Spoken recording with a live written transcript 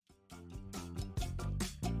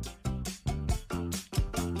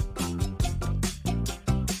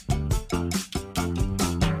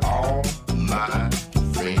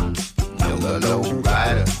a low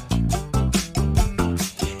rider.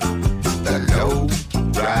 The low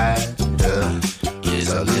rider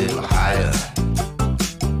is a little higher.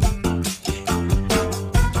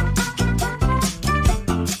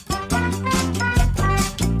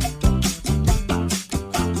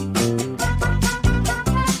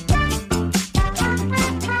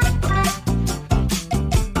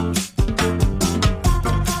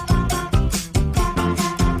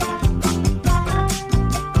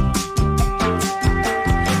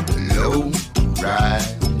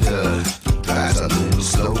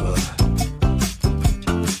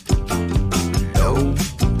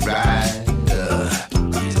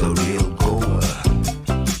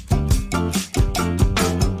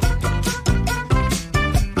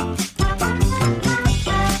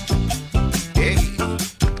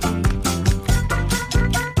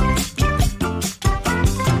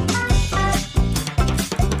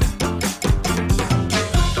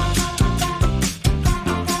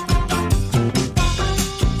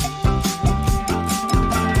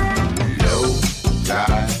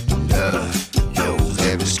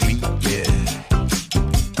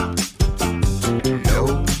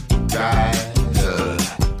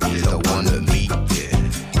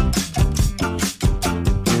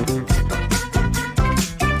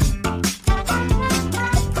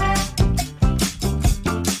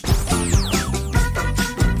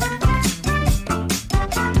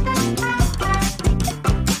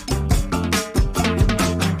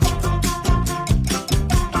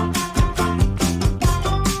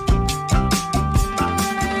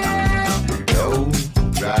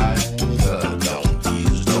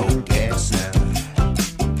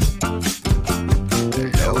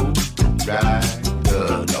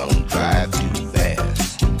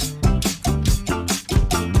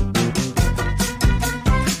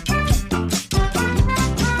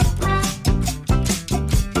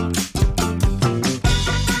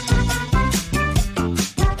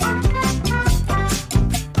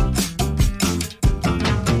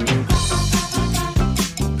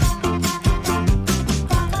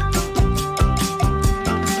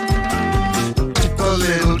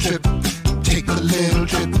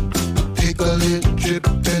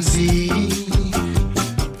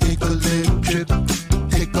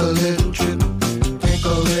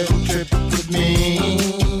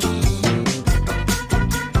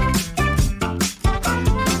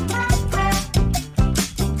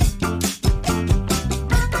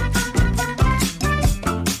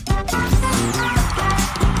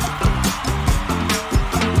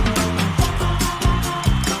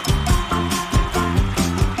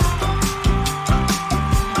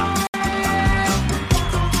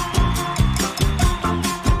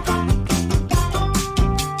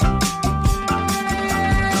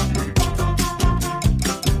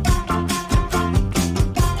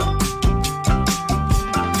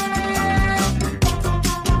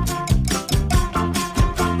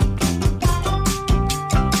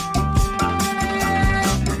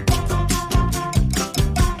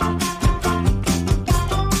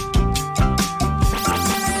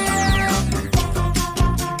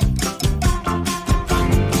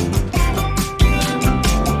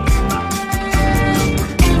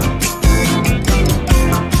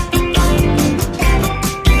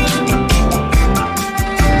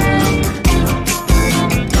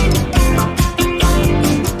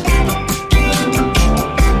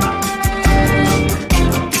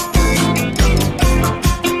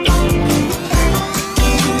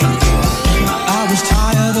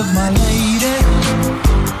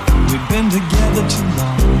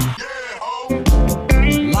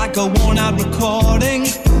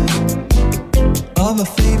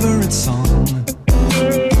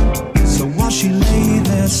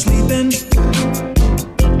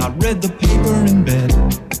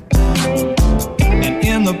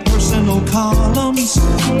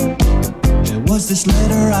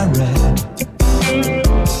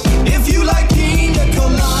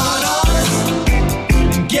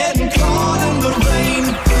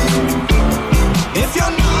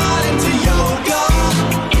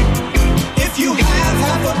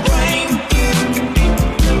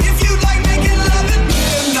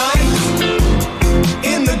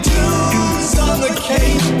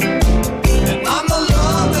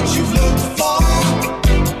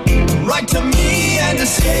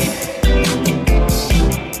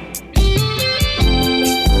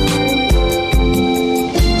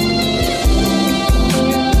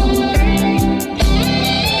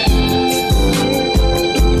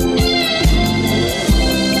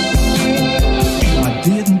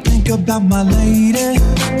 About my lady,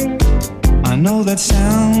 I know that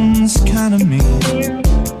sounds kinda mean,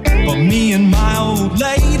 but me and my old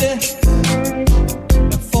lady,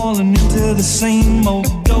 falling into the same old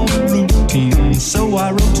routine. So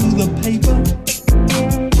I wrote to the paper,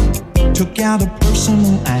 took out a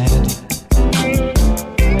personal ad.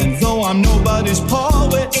 And though I'm nobody's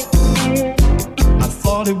poet, I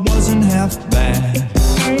thought it wasn't half bad.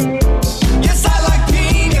 Yes, I like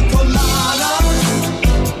pina coladas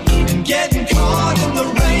and getting caught in the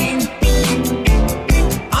rain.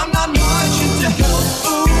 I'm not much into health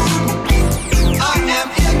food, I am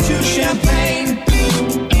into champagne.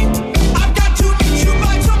 I've got to meet you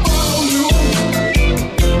by tomorrow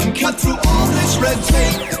noon and cut through all this red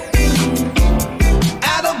tape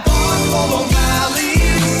at a bar full of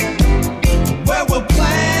valleys where we'll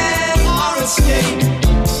plan our escape.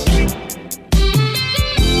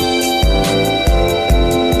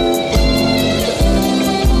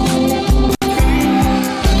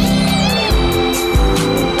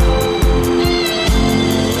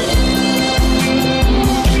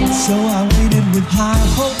 So I waited with high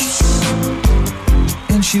hopes,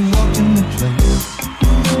 and she walked in the place.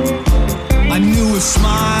 I knew a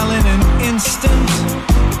smile in an instant,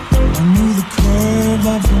 I knew the curve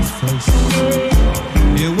of her face.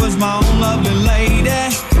 It was my own lovely lady,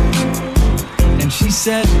 and she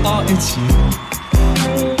said, oh, it's you.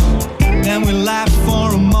 Then we laughed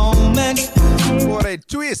for a moment. What a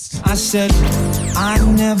twist! I said, I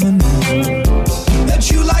never knew that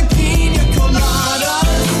you like pina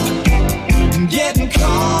coladas and getting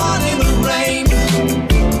caught in the rain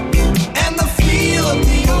and the feel of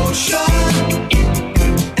the ocean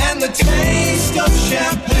and the taste of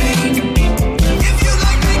champagne. If you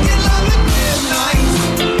like making love at midnight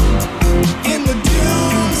in the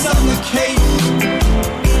dunes of the Cape,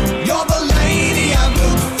 you're the lady I've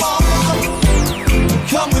looked for.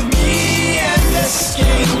 Come with me and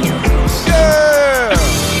escape. Yeah!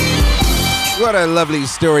 What a lovely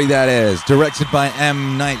story that is. Directed by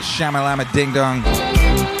M. Night Shyamalama Ding Dong.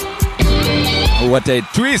 What a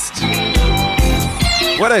twist!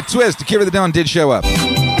 What a twist! Akira the Don did show up.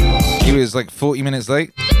 He was like 40 minutes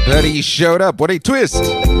late, but he showed up. What a twist!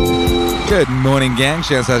 Good morning, gang.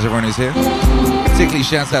 Shouts out to everyone who's here. Particularly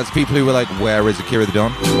shouts out to people who were like, where is Akira the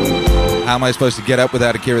Don? How am I supposed to get up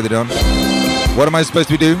without Akira the Don? What am I supposed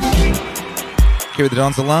to do? Akira the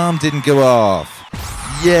Don's alarm didn't go off.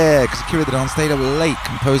 Yeah, because Akira the Don stayed up late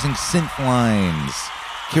composing synth lines.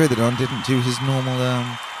 Akira the Don didn't do his normal,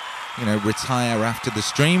 retire after the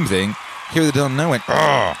stream thing. Akira the Don went,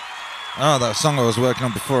 oh, that song I was working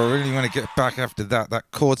on before, I really want to get back after that.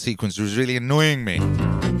 That chord sequence was really annoying me.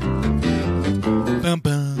 Bum,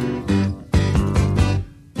 bum.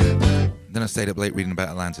 Then I stayed up late reading about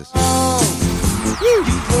Atlantis.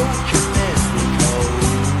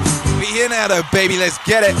 We here now though, baby, let's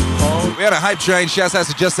get it. We had a hype train. Shouts out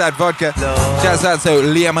to Just Add Vodka. Shouts out to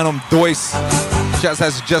Liam Doyce. Shouts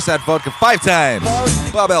out to Just Add Vodka 5 times.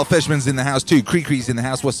 Barbell Fishman's in the house too. Cree's in the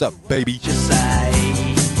house. What's up, baby?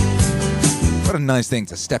 What a nice thing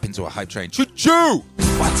to step into a hype train. Choo choo!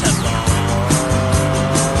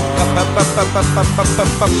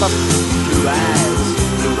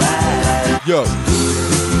 Blue eyes. Yo.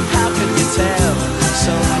 How can you tell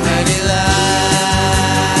so many lies?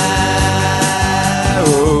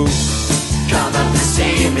 Oh. Come up and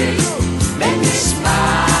see me, make me smile.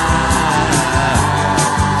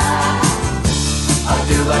 I'll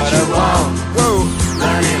do what you want. Whoa.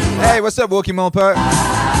 Hey, what's up, Walkie Mulper?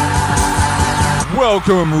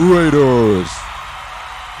 Welcome, Raiders.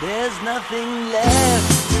 There's nothing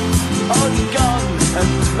left. All gone and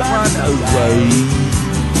run away.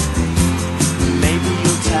 Maybe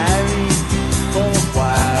you'll tarry for a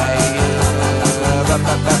while.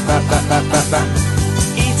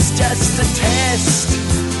 It's just a test,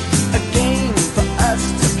 a game for us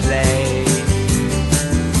to play.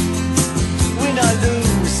 Win or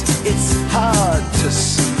lose, it's hard to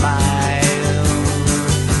smile.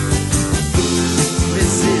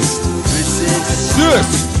 Resist. Yes.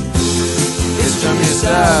 It's from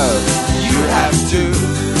yourself. You have to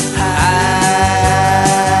hide.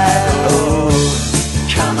 Oh,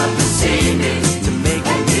 come up and see me to make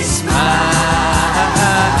me smile.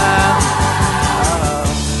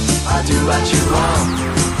 I'll do what you want,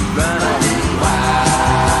 running wild.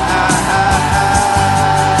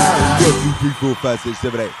 1, 2, 3, 4, 5, 6,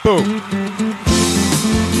 7, 8. Boom.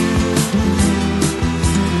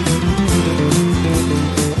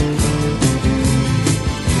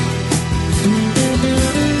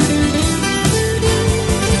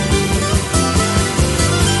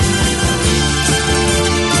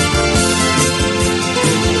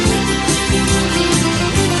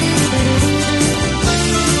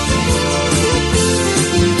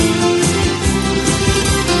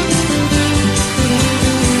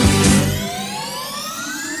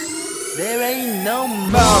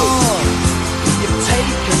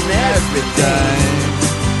 everything.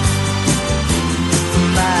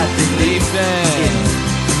 My belief in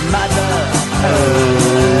Mother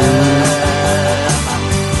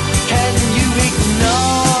Can you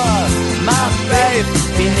ignore my faith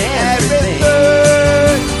in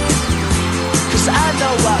everything? 'Cause I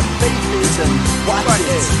know what faith is and what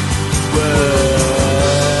it's worth.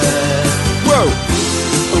 Whoa!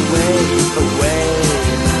 Away.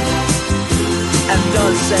 And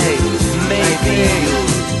don't say maybe you'll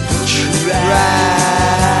try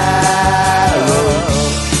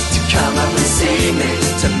to come up and see me,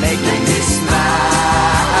 to make me smile.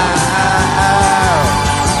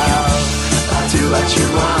 Do what you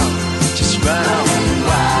want, just run on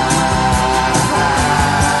wild.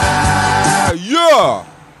 Yeah!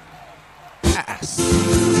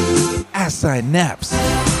 Ass naps.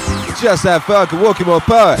 Just that fucking walking more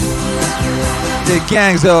poet. The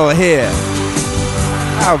gang's all here.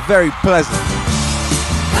 How very pleasant.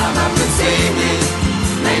 Come up and see me,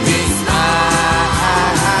 make me smile.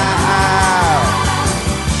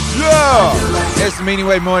 Yeah! It's the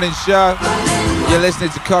Meaningwave Morning Show. You're listening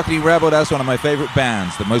to Cockney Rebel. That's one of my favorite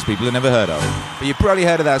bands that most people have never heard of. But you probably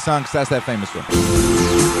heard of that song because that's their famous one.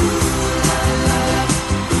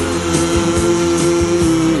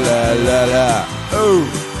 Ooh, la la la. Oh.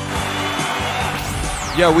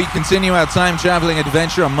 Yo, we continue our time-traveling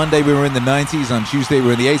adventure. On Monday, we were in the 90s. On Tuesday, we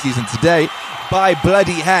were in the 80s. And today, by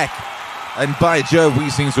bloody heck, and by Jove, we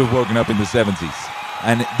seem to have woken up in the 70s.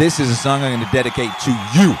 And this is a song I'm going to dedicate to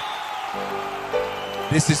you.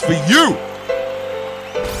 This is for you.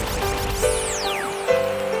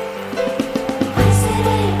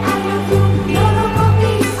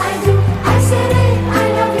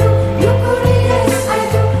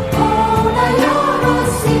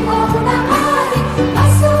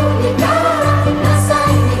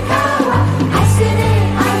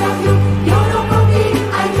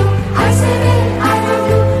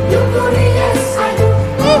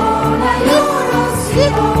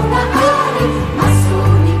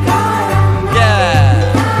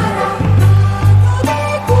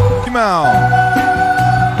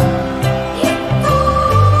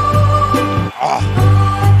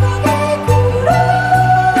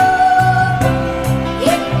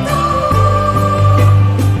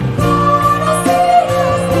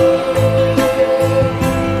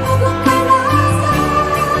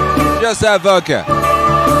 Just that vodka.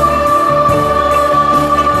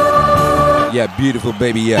 Yeah, beautiful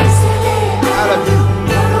baby, yeah. I love you.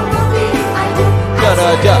 Da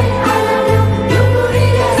da da.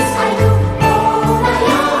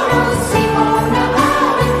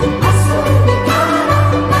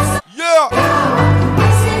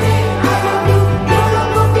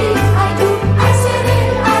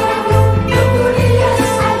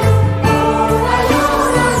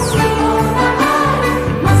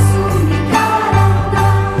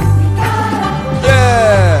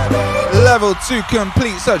 Level 2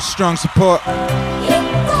 complete, such strong support.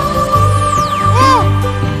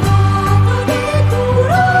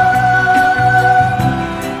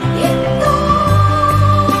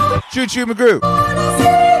 Choo Choo McGrew.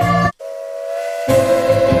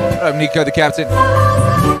 I'm Nico the Captain.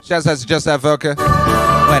 Shouts out to Just That Vodka.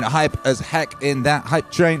 Went hype as heck in that hype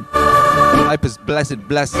train. Hype as blessed.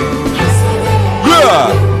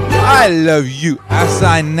 Yeah! I love you,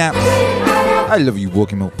 Asai Naps. I love you,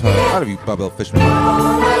 Walking Milk Poet. I love you, Barbell Fishman.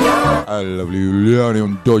 I love you,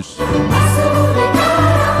 Leon Dodge.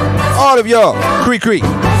 All of y'all, Cree.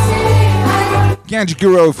 Ganji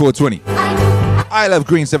Guru 420. I love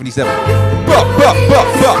Green 77. Bup.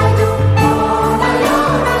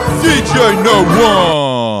 DJ No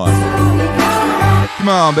One. Come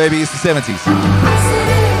on, baby, it's the 70s.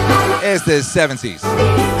 It's the 70s.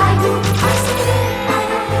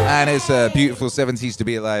 And it's a beautiful 70s to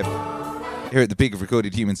be alive. Here at the peak of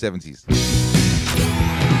recorded human 70s.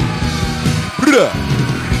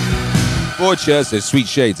 Four chairs says Sweet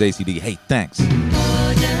Shades ACD. Hey, thanks.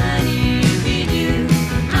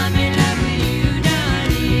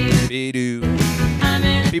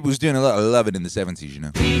 People was doing a lot of loving in the 70s, you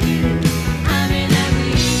know.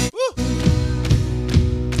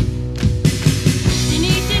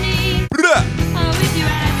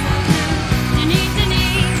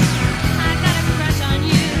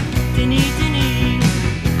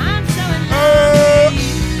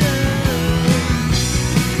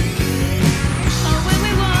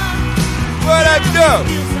 What I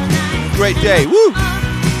do? Great day. Woo!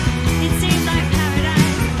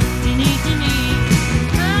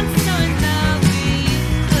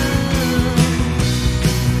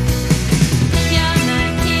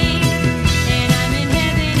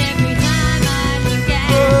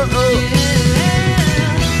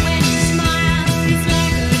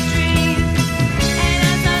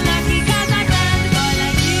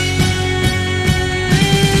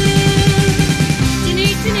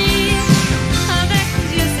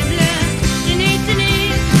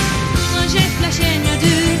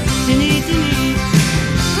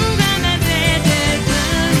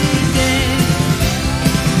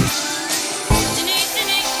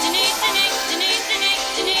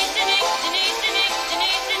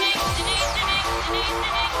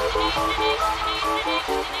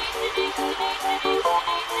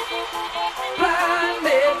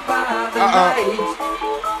 Blinded by the light,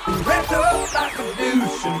 wrapped up like a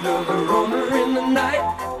douche, another runner in the night.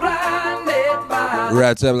 Blinded by the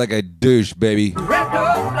Wrapped up like a douche, baby. wrapped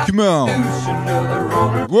up like Come a on. douche, another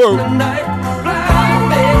runner Whoa. in the night.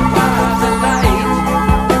 Blinded by the light,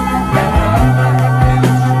 wrapped up like a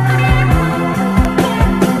douche.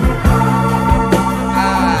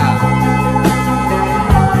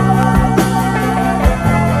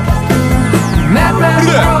 Madman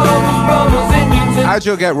brothers in you. How'd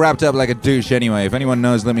you get wrapped up like a douche anyway? If anyone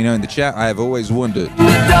knows, let me know in the chat. I have always wondered.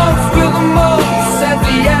 The dogs will the most as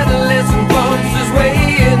the adolescent bumps his way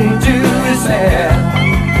into his hair.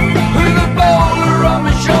 With a boulder on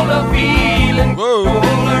my shoulder, feeling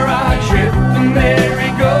roller, I trip the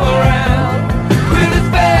merry-go-round. With his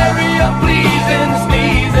very unpleasing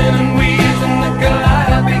sneezing and wheezing, the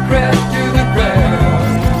calliope crashed to the ground.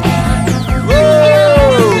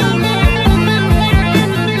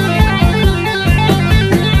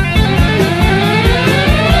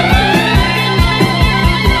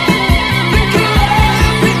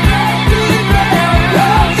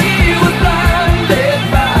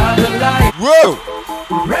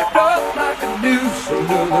 Wrapped up like a noose,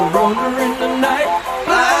 another runner in the night.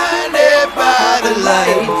 Blinded by the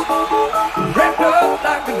light. Wrapped up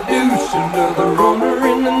like a noose, another runner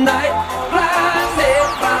in the night. Blinded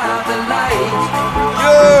by the light.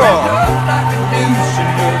 Wrapped up like a noose,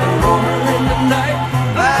 another runner in the night.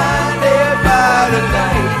 Blinded by the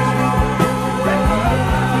light.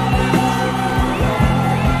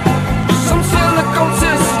 Some silicone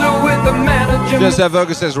sister with a manager. Just that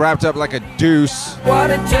Vogue says wrapped up like a deuce. What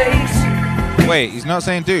it takes. Wait, he's not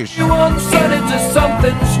saying douche. You want to set it to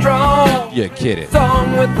something strong. You're kidding.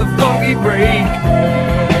 Song with the funky break.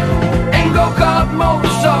 And go-kart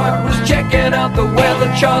Mozart was checking out the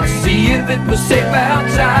weather chart to see if it was safe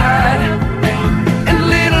outside. And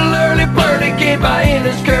little early birdie came by in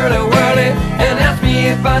his curly-whirly and asked me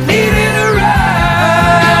if I needed a ride.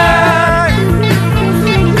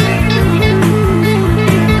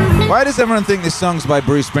 Why does everyone think this song's by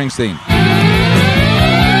Bruce Springsteen?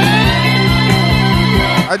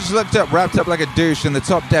 I just looked up wrapped up like a douche, and the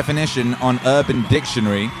top definition on Urban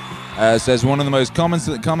Dictionary says one of the most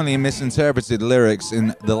commonly misinterpreted lyrics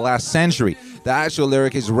in the last century. The actual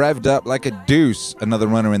lyric is revved up like a deuce, another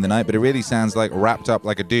runner in the night, but it really sounds like wrapped up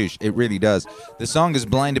like a douche. It really does. The song is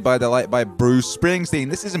Blinded by the Light by Bruce Springsteen.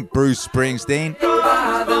 This isn't Bruce Springsteen.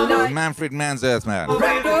 Manfred Mann's Earthman.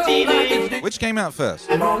 Which came out first?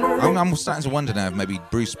 I'm starting to wonder now if maybe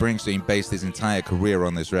Bruce Springsteen based his entire career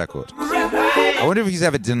on this record. I wonder if he's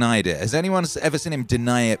ever denied it. Has anyone ever seen him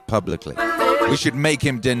deny it publicly? We should make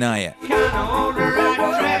him deny it.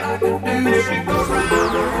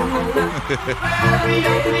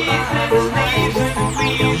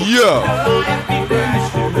 Yo!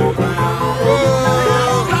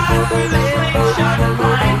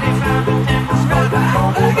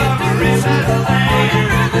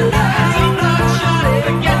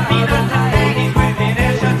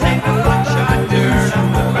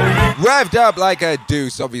 Revved up like a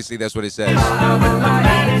deuce. Obviously, that's what it says.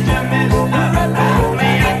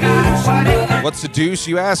 What's a deuce,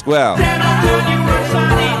 you ask? Well,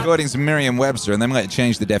 according to Merriam-Webster, and they might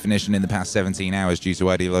change the definition in the past 17 hours due to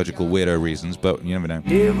ideological weirdo reasons, but you never know.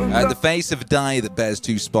 The face of a die that bears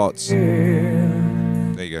two spots.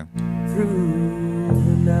 There you go.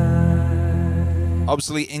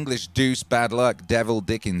 Obsolete English deuce, bad luck, devil,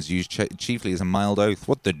 Dickens, used chiefly as a mild oath.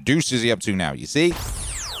 What the deuce is he up to now? You see?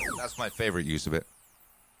 That's my favorite use of it.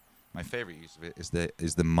 My favorite use of it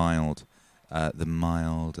is the mild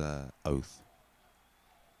oath.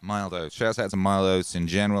 Mild oaths. Shouts out to mild oaths in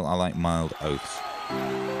general. I like mild oaths.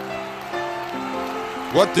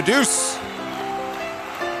 What the deuce?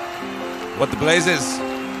 What the blazes?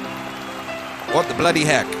 What the bloody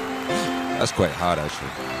heck? That's quite hard, actually.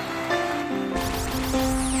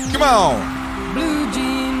 Come on! Blue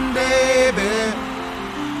jean baby,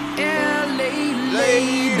 LA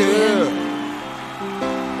lady,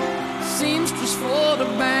 seamstress for the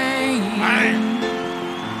band.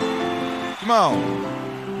 Come on!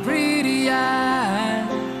 Pretty eye,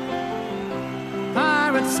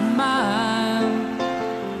 pirate smile.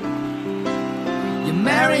 You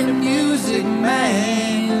married a music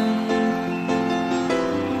man.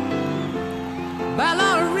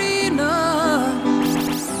 Ballerina,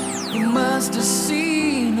 you must have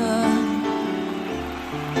seen her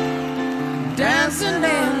dancing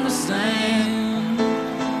in the sand.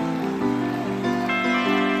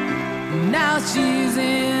 Now she's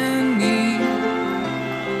in me,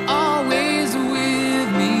 always with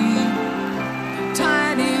me,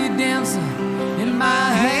 tiny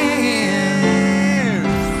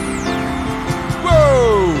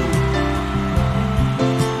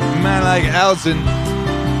like Allison.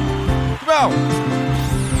 Come on.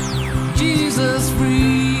 Jesus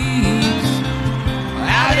freaks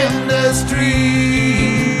Out in the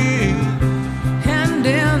street.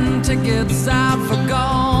 handing tickets out for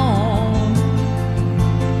gone.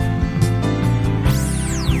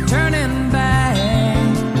 Turning back,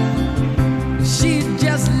 she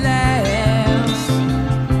just laughs.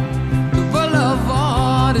 The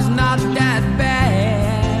boulevard is not that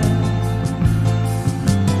bad.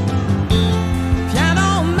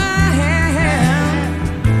 Piano man,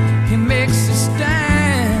 he makes a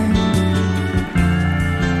stand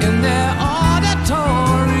in their auditorium,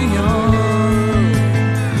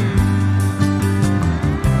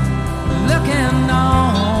 looking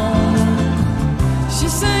on. She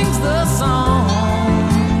sings the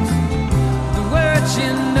songs, the words she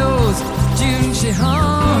knows, June she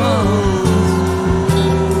hums.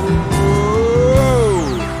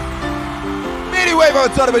 Meaningwave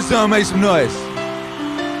outside of his song, make some noise.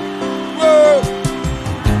 Whoa.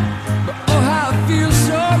 But oh, how it feels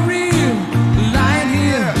so real, lying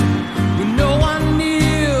here with no one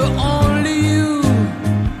near, only you,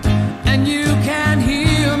 and you can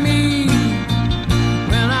hear me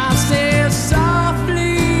when I say it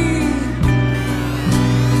softly,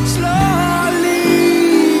 slowly.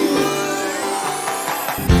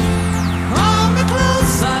 Hold me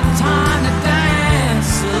closer, tiny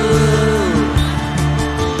dancer.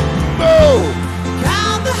 Whoa.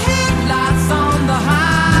 Count the headlights on the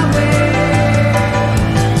highway.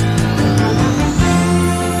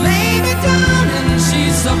 Lay me down in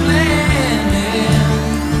sheets of linen.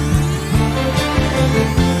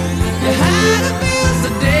 You had a busy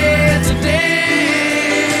day today.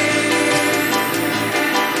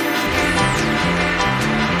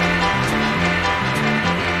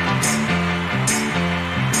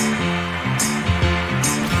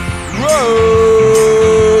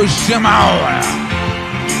 Whoa. Shimmer.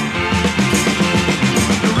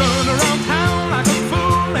 You run around town like a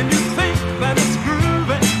fool and you think that it's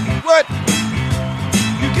groovy. What?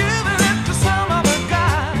 You give it to some other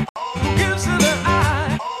guy who gives it an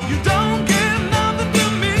eye. You don't give nothing to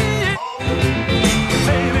me. You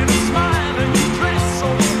fade and smile and you dress so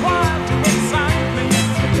wild to excite me.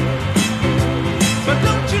 But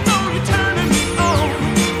don't you know you're turning me on?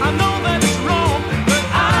 I know that it's wrong, but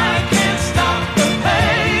I can't stop the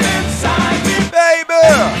pain inside me. Baby.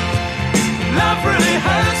 Love really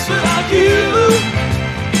hurts without you.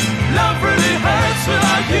 Love really hurts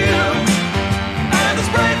without you. And it's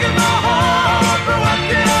breaking my heart, but what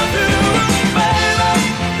can I do, baby?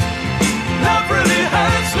 Love really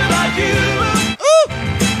hurts without you.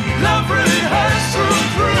 Love really hurts through and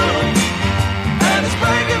through. And it's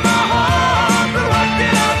breaking my heart, but what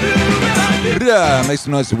can I do without you? Yeah, make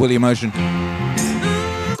some noise to Willie Emotion.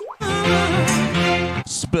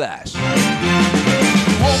 Splash.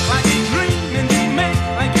 Walk like a dream and you make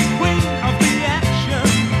like a queen of the action.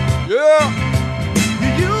 Yeah.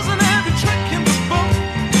 You're using every trick in the book,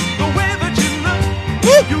 the way that you look.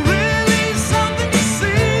 You're really something to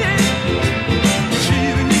see.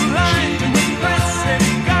 Cheating, you lying to impress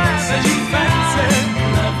any guys that you fancy.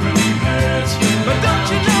 Love really hurts you. But don't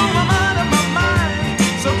you know I'm out of my mind?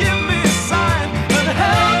 So give me a sign and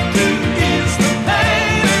help to ease the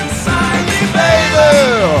pain inside me, baby.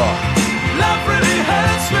 Love really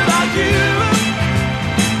hurts without you.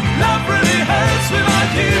 Love really hurts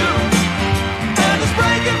without you. And it's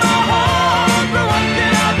breaking my heart, but what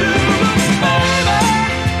can I do, baby?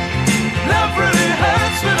 Love really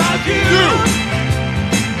hurts without you.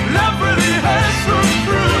 Love really hurts through and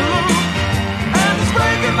through. And it's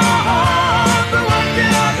breaking my heart, but what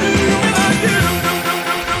can I do without you?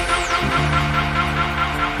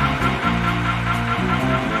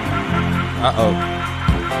 Uh-oh.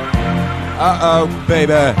 Uh-oh,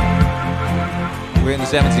 baby. We're in the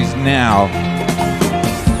 70's now.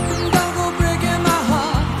 Don't go breaking my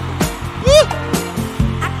heart.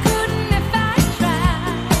 I couldn't if I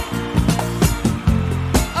tried.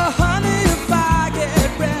 Oh, honey, if I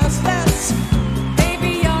get restless,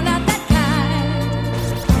 baby, you're not that kind.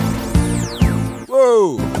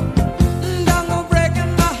 Whoa. Don't go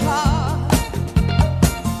breaking my heart.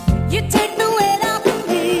 You take the weight off of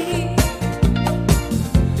me.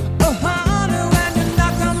 Oh, honey, when you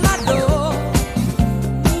knock on my door,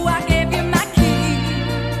 ooh, I gave you my key.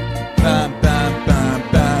 Bam, bam, bam,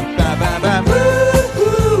 bam, bam, bam, bam.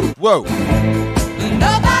 Ooh, Whoa.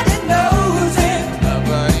 nobody knows it.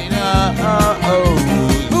 Nobody knows.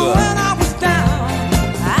 When I was down,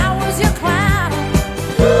 I was your clown.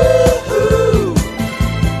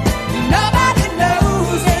 Nobody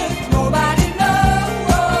knows it. Nobody knows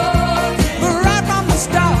it. But right from the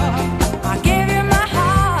start, I gave you my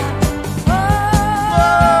heart.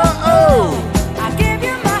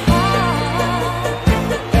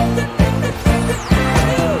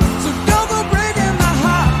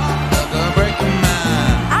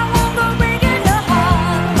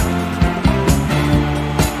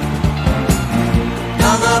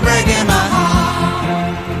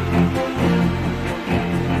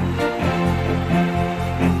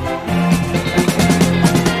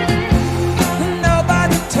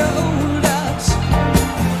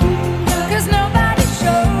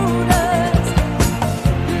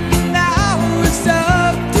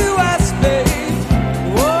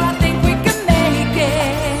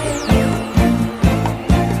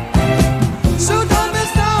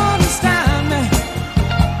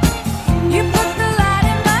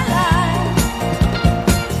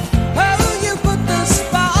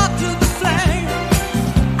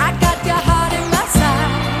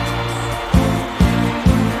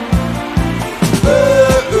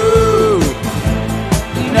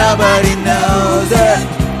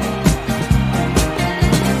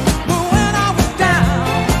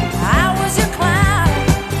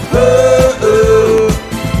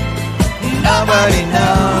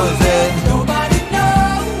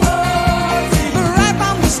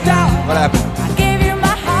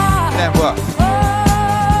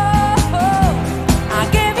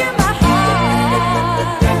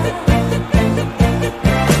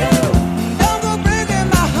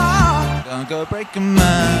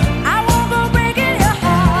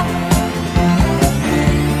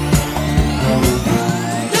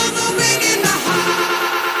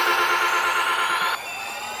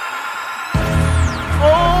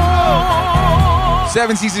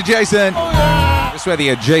 70's adjacent. That's where the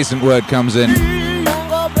adjacent word comes in. Don't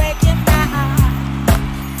go breaking my heart.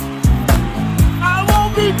 I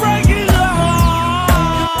won't be breaking your heart.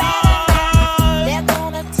 They're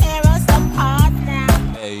gonna tear us apart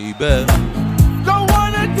now. Baby. Don't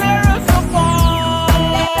wanna tear us apart.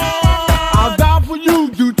 I'll die for you,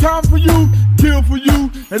 do time for you, kill for you,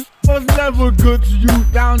 and was never good to you.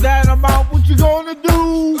 Down that amount, what you gonna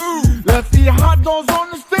do? Let's eat hot dogs on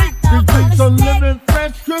the steak. We take some lemon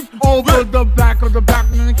French crisp over the back of the back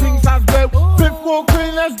in the king size bed. Fit for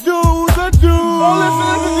queen, let's do the do. Oh,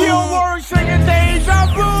 listen to the old work singing deja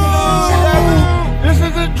vu. This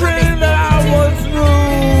is a dream that I once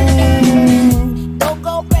knew. Don't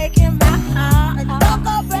go breaking my heart. Don't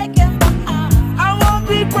go breaking my heart. I won't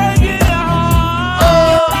be breaking your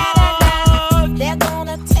heart. They're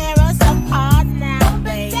gonna tear us apart now,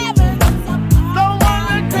 baby. Don't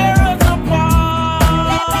wanna tear us apart.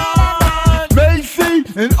 Macy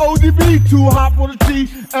and ODB, too hot for the T.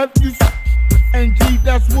 F-U-C and G,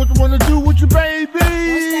 that's what I wanna do with you, baby.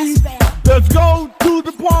 What's that spell? Let's go to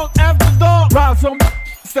the park after dark. Ride some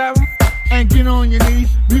 7 and get on your knees.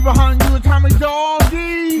 Be behind you a Tommy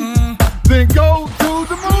Doggy. Then go to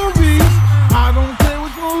the movies. I don't care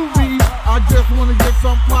which movie. I just wanna get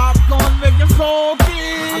some popcorn, make it salty.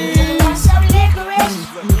 You want some licorice?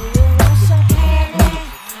 You want some candy?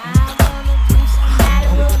 I'm gonna do some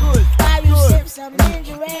Hollywood while you sip some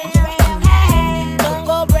ginger ale. Hey, don't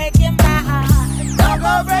go breaking my heart. Don't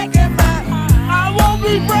go breaking my heart. I won't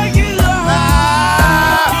be breaking your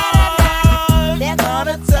heart. They're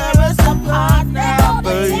gonna tear us apart now,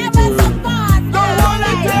 baby. Tear us apart now, Don't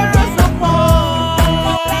wanna tear us apart.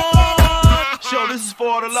 Show, this is for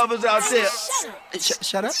all the lovers out there.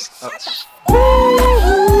 Shut up.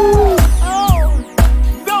 Ooh,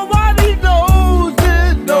 nobody knows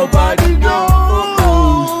it. Nobody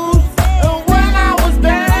knows. And when I was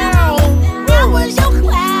down, Where was your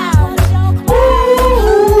cloud?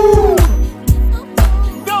 ooh,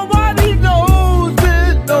 nobody knows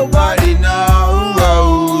it. Nobody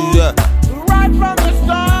knows. Right from the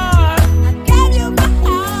start. I gave you my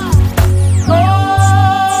heart. Oh,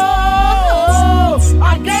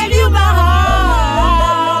 I gave you my heart.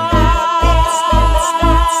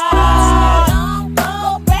 Don't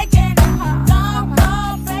go breaking my heart. Don't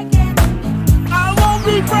go breaking. I won't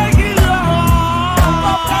be breaking your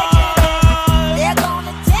heart. They're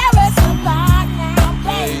gonna tear us apart now,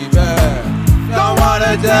 baby. Don't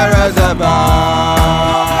wanna tear us apart.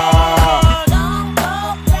 Don't go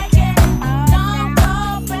breaking. Don't go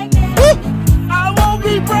breaking. I won't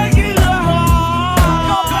be breaking your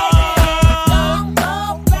heart. Don't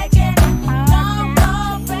go breaking. Don't go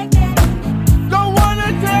breaking. Don't wanna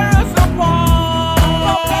tear us apart.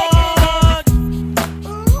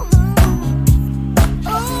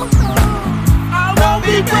 I won't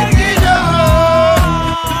be breaking your heart.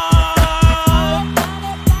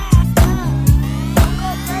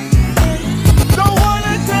 Don't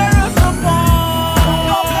wanna tear us apart.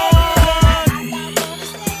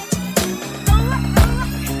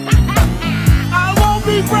 I won't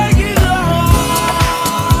be breaking your heart.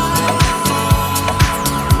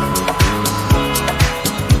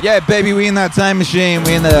 Yeah, baby, we in that time machine.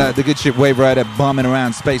 We in the good ship Wave Rider bombing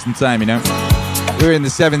around space and time, you know? We're in the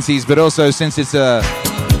 70's, but also since it's a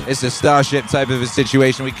starship type of a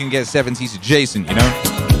situation, we can get 70's adjacent, you know?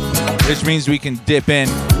 Which means we can dip in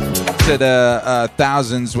to the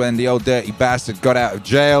thousands when the old dirty bastard got out of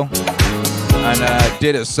jail and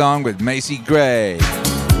did a song with Macy Gray.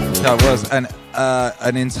 That was an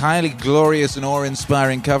entirely glorious and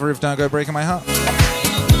awe-inspiring cover of Don't Go Breaking My Heart.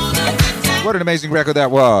 What an amazing record that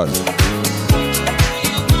was.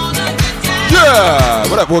 Yeah!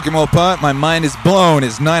 What up, Walking Wall Park? My mind is blown.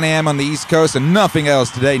 It's 9 a.m. on the East Coast, and nothing else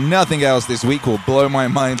today, nothing else this week will blow my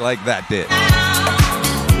mind like that did.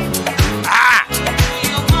 Ah!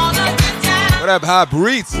 What up,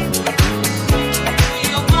 Harpreet?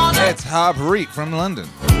 It's Harpreet from London.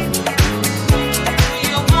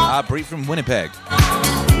 Harpreet from Winnipeg.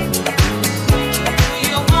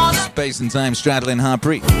 Space and time straddling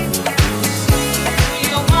Harpreet.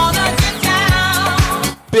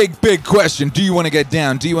 Big question. Do you want to get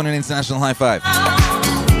down? Do you want an international high five?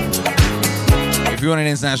 If you want an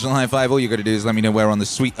international high five, all you got to do is let me know where on the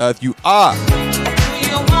sweet earth you are.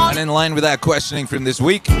 And in line with that questioning from this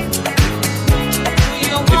week,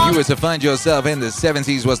 if you were to find yourself in the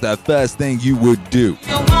 70's, what's the first thing you would do?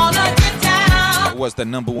 What's the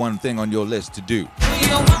number one thing on your list to do?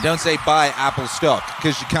 Don't say buy Apple stock,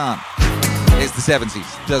 because you can't. It's the 70's.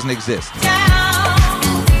 It doesn't exist.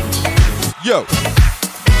 Yo.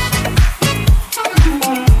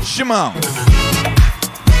 Shimon.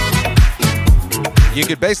 You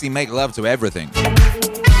could basically make love to everything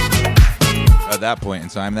at that point in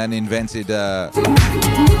time. Then invented,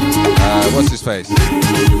 what's his face?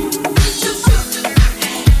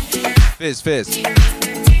 Fizz.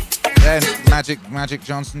 Then Magic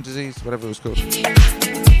Johnson disease, whatever it was called.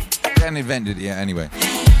 Then invented it, yeah, anyway.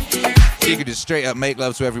 You could just straight up make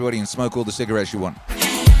love to everybody and smoke all the cigarettes you want.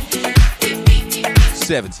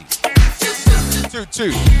 70s.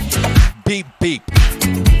 Toot. Beep.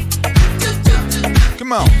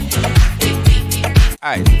 Come on.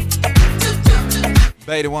 Alright.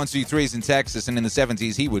 Beta 123's in Texas, and in the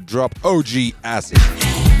 70s he would drop OG acid.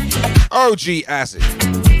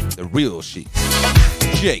 The real sheet.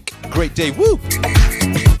 Jake, great day, woo!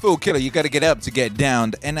 Fool killer, you gotta get up to get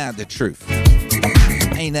down. Ain't that the truth?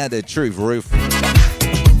 Ain't that the truth, Roof?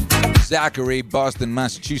 Zachary, Boston,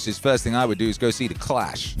 Massachusetts. First thing I would do is go see The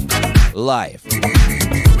Clash. Live.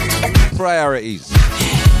 Priorities.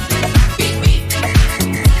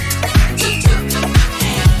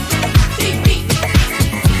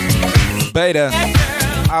 Beta,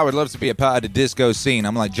 I would love to be a part of the disco scene.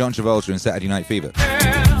 I'm like John Travolta in Saturday Night Fever.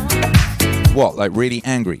 What, like really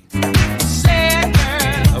angry?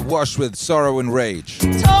 Awash with sorrow and rage.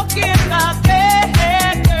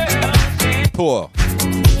 Poor.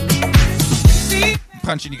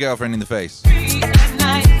 Punching your girlfriend in the face.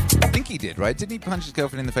 I think he did, right? Didn't he punch his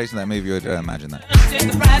girlfriend in the face in that movie? I'd imagine that.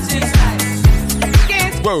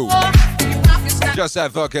 Whoa. Just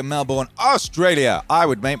that vodka, Melbourne, Australia. I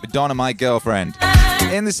would make Madonna my girlfriend.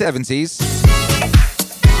 In the 70s.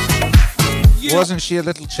 Wasn't she a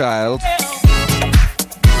little child?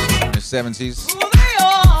 In the 70s.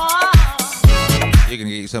 You're going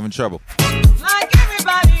to get yourself in trouble. Like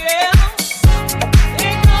everybody else.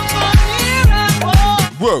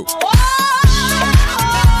 Whoa.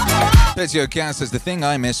 Petio Cat says, the thing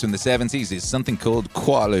I miss from the 70s is something called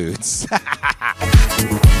Quaaludes.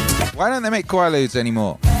 Why don't they make Quaaludes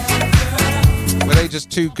anymore? Were they just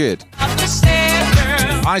too good?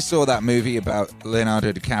 I saw that movie about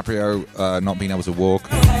Leonardo DiCaprio not being able to walk.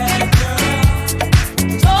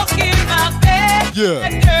 Yeah.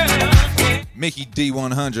 Mickey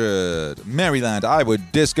D100. Maryland, I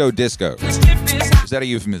would disco. Is that a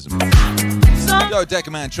euphemism? Yo,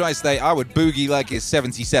 Deckerman, Tri-State, I would boogie like it's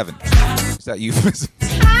 77. Is that a euphemism?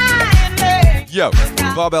 Yo,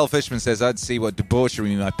 Bob L. Fishman says, I'd see what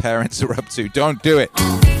debauchery my parents are up to. Don't do it.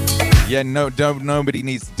 Yeah, nobody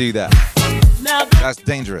needs to do that. That's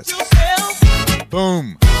dangerous.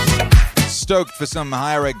 Boom. Stoked for some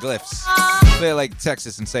hieroglyphs. Clear Lake,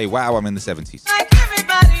 Texas, and say, wow, I'm in the 70s.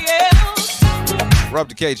 Rob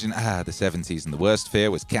DeCajun, the 70s, and the worst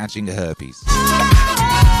fear was catching herpes.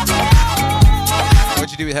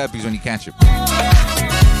 What'd you do with herpes when you catch him?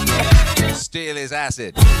 Steal his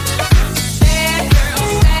acid.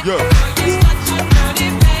 Yo.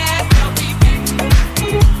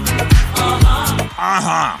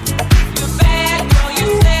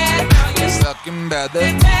 Sucking brother.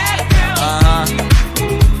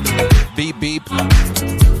 Beep beep.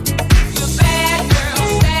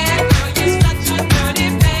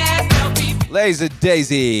 Laser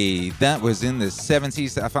Daisy. That was in the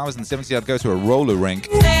 70s. If I was in the 70s, I'd go to a roller rink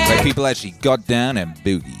where people actually got down and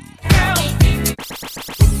boogie.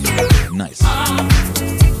 Nice.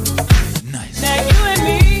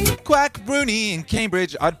 Quack Rooney in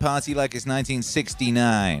Cambridge. I'd party like it's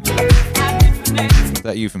 1969.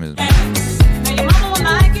 That euphemism.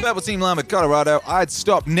 Purple Team Llama, Colorado. I'd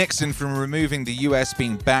stop Nixon from removing the US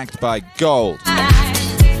being backed by gold.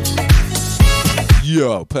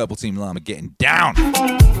 Yo, Purple Team Llama getting down.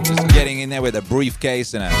 Just getting in there with a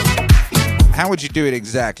briefcase and a... How would you do it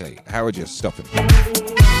exactly? How would you stop him?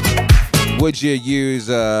 Would you use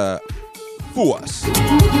force?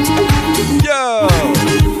 Yo!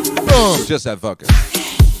 Boom! Just that vodka.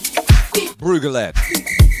 Brugalet.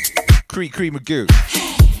 Cree Magoo.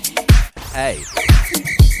 Hey.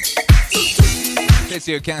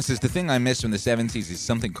 Tetsuo Cat says, the thing I miss from the 70s is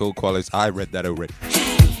something called Quaaludes. I read that already.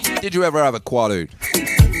 Did you ever have a Quaalude?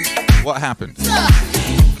 What happened?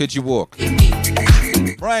 Could you walk?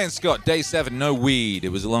 Brian Scott, day 7, no weed. It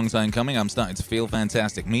was a long time coming. I'm starting to feel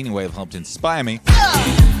fantastic. Meaningwave helped inspire me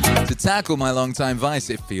to tackle my long-time vice.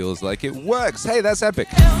 It feels like it works. Hey, that's epic.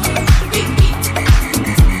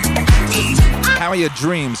 How are your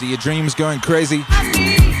dreams? Are your dreams going crazy?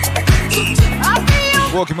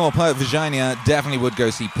 Walking More Poet Virginia definitely would go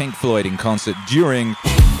see Pink Floyd in concert during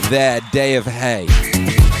their Day of Hay.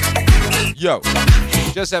 Yo,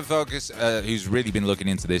 Just Have Focus, who's really been looking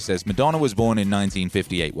into this, says Madonna was born in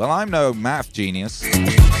 1958. Well, I'm no math genius,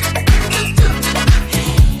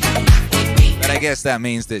 but I guess that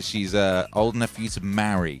means that she's old enough for you to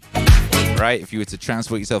marry, right? If you were to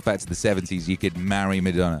transport yourself back to the 70s, you could marry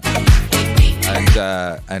Madonna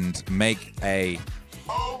and make a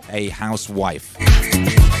housewife,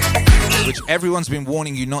 which everyone's been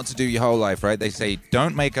warning you not to do your whole life, right? They say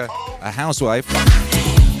don't make a housewife.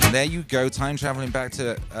 And there you go, time traveling back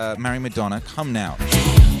to marry Madonna. Come now.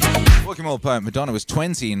 Walking Old Poet, Madonna was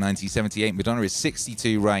 20 in 1978. Madonna is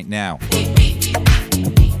 62 right now.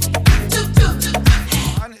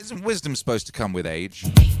 And isn't wisdom supposed to come with age?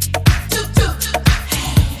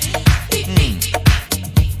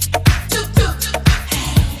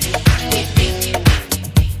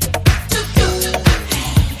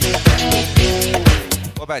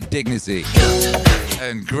 What about dignity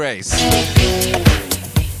and grace?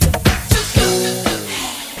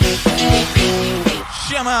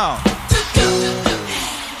 Come on.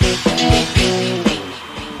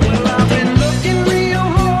 Well, I've been looking real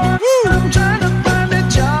hard. I'm trying to find a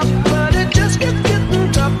job, but it just keeps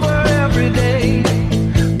getting tougher every day.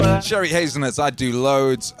 But Cherry hazelnuts, I'd do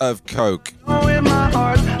loads of coke. oh, in my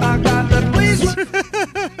heart, I got the place.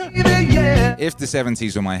 Yeah. If the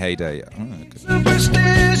 70s were my heyday.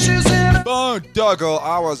 Superstitious and Oh, Doggle,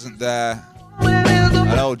 I wasn't there.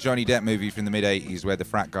 An old Johnny Depp movie from the mid-80s where the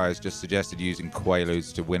frat guys just suggested using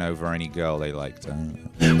Quaaludes to win over any girl they liked.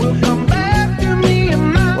 will come back to me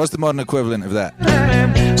in my What's the modern equivalent of that?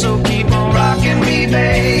 time. So keep on rocking me,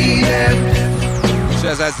 baby.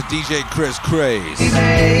 Says that's the DJ Chris Craze.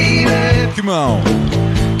 Baby. Come on.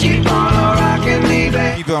 Keep on rocking me,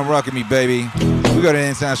 baby. Keep on rocking me, baby. We got an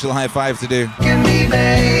international high five to do. Rocking me,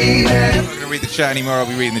 baby. I'm not going to read the chat anymore. I'll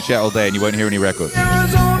be reading the chat all day and you won't hear any records.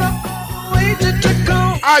 Arizona, way to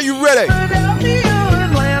Tacoma. Are you ready? Philadelphia,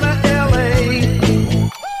 Atlanta, LA.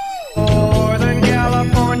 Northern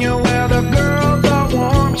California, where the girls are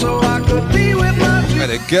warm, so I could be with my Where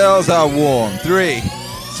the girls are warm. 3,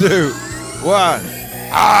 2, 1.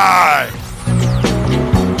 Aye.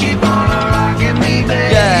 keep on rocking me,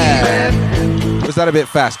 baby. Yeah. Was that a bit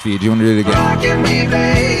fast for you? Do you want to do it again? Rocking me,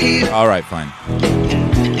 baby. All right, fine.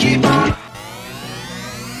 Keep on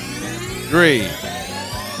 3,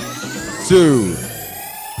 2,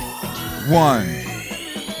 1.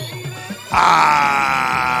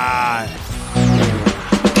 Ah!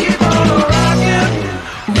 keep on rocking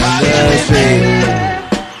me, baby.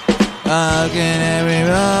 How can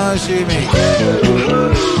everyone see me?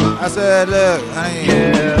 I said, look,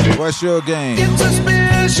 honey, what's your game? Get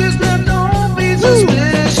suspicious, now don't be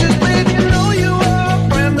suspicious, baby. You know you are a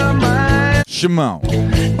friend of mine, Shimon.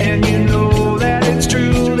 and you know that it's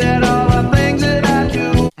true that all the things that I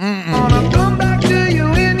do wanna come back to you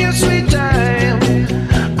in your sweet time.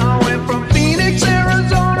 I went from Phoenix,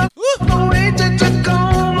 Arizona, all the way to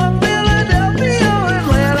Tacoma, Philadelphia,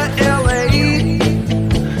 Atlanta, LA,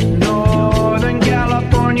 Northern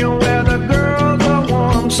California, where the girls are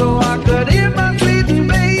warm, so I could hear my sweet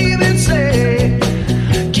baby say,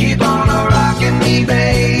 keep on rocking me,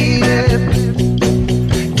 baby.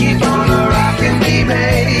 Keep on rocking me,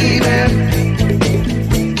 baby.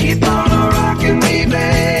 Keep on rocking me,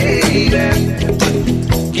 baby.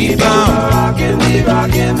 Keep on rocking me,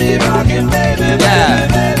 rocking me, rocking, baby, Yeah.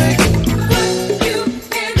 baby. You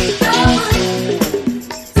can know it,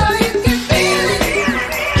 so you can feel it.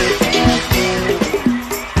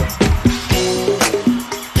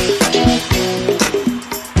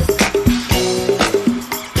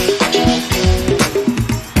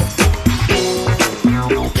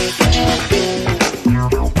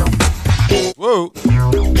 Whoa.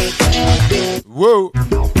 Whoa.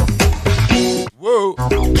 Whoa.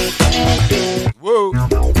 Whoa.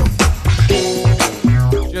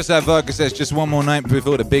 Just that vodka says just one more night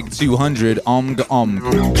before the big 200. Omg omg.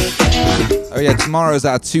 Oh yeah, tomorrow's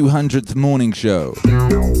our 200th morning show.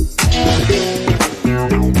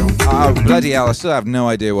 Oh, bloody hell, I still have no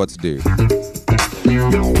idea what to do.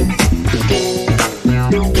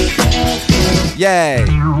 Yay!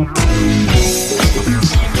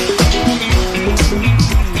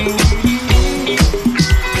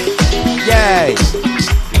 Yay!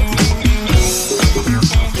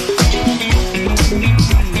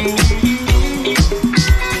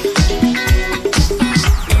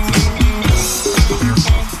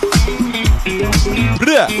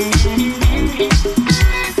 Blah.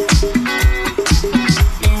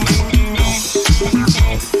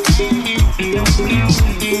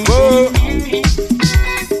 Whoa.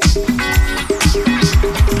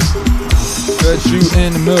 Put you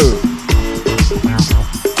in the mood.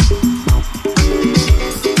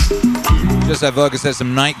 Just have Vargas says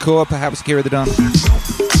some Nightcore, perhaps Kira the Dawn.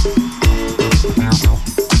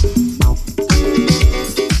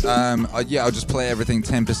 Yeah, I'll just play everything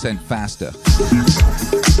 10% faster.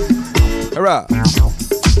 Hurrah!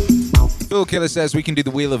 Fool Killer says we can do the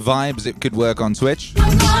Wheel of Vibes. It could work on Twitch.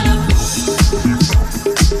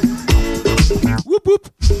 Whoop whoop.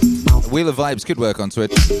 Wheel of Vibes could work on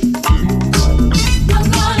Twitch.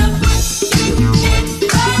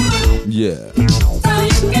 Yeah.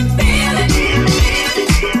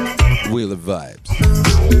 Wheel of Vibes.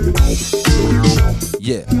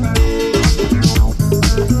 Yeah.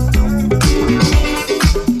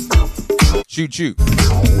 Choo choo.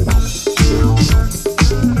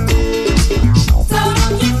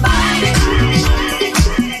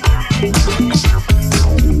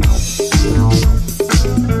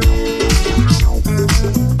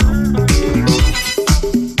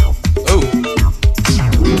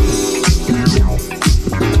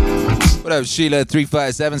 What up,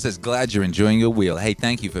 Sheila357 says, glad you're enjoying your wheel. Hey,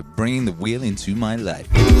 thank you for bringing the wheel into my life.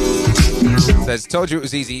 Says, told you it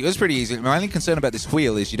was easy. It was pretty easy. My only concern about this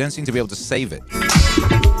wheel is you don't seem to be able to save it.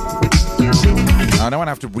 I don't want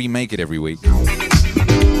to have to remake it every week.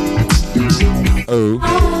 Oh.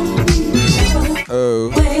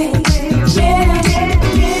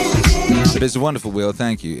 But it's a wonderful wheel,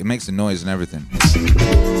 thank you. It makes a noise and everything.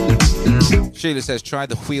 Sheila says, try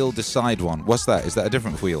the wheel decide one. What's that? Is that a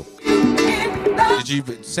different wheel? Did you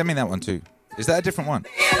send me that one too? Is that a different one?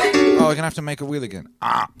 Oh, we're gonna have to make a wheel again.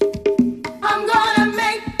 Ah. I'm gonna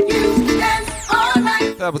make you dance all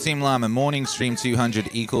night. Purple Team Llama, morning stream 200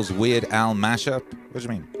 equals Weird Al mashup. What do you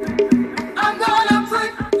mean? I'm gonna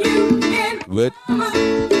put you in. What?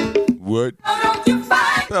 What? Oh, don't you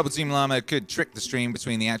find Purple Team Llama could trick the stream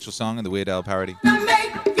between the actual song and the Weird Al parody. I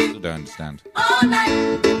make you Still don't understand. all night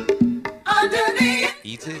under the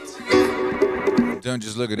Eat it. Don't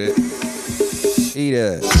just look at it. Eat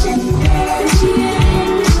it.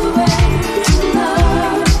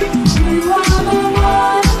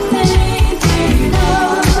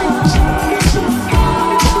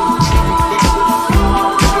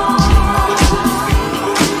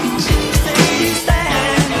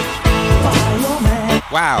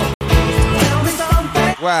 Wow.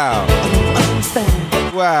 Wow.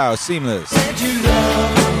 Wow, seamless.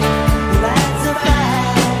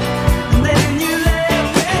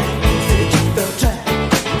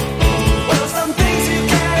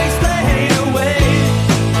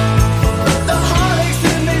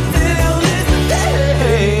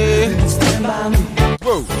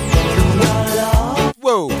 Whoa.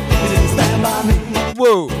 Whoa.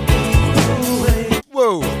 Whoa.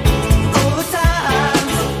 Whoa.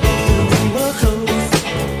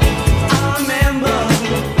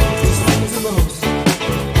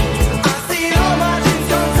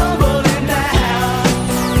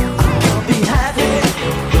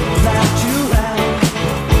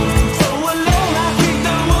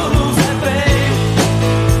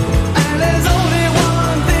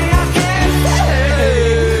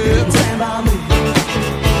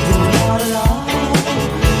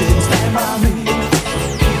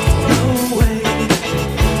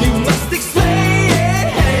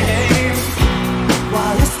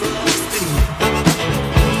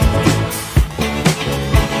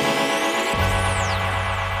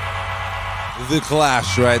 The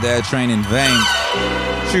Clash right there, Train in Vain.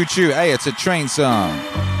 Choo choo, hey, it's a train song.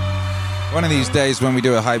 One of these days when we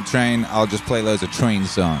do a hype train, I'll just play loads of train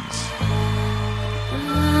songs.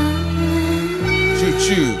 Choo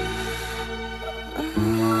choo.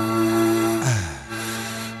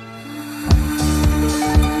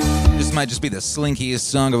 This might just be the slinkiest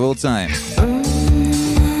song of all time.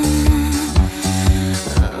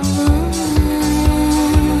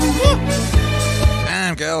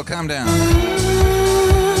 Damn, girl, calm down.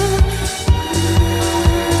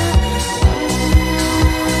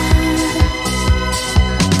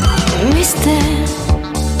 Mister,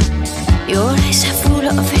 your eyes are full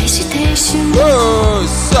of hesitation. Whoa,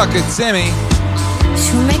 suck it, Timmy.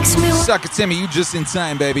 She makes me Suck it, Timmy, you just in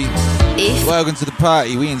time, baby. if Welcome to the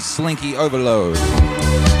party, we in Slinky Overload.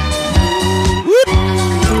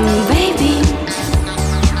 baby,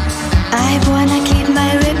 I wanna keep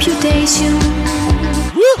my reputation.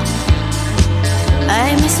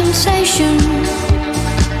 I'm a sensation.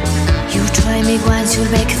 You try me once, you'll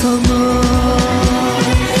beg for more.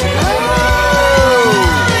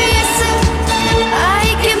 Oh, yes, sir,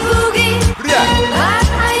 I can boogie, but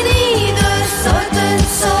I need a certain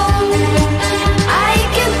song. I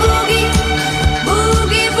can boogie,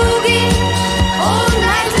 boogie, boogie all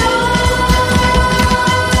night long.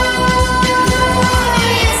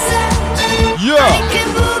 Yes, sir, I Yeah! can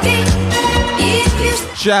boogie if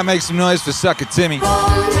you Chat, make some noise for Sucker Timmy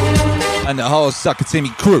want. and the whole Sucker Timmy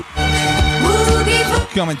crew. Boogie, boogie.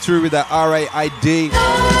 Coming through with that RAID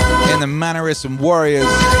and the Mannerism Warriors.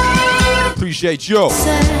 Appreciate you.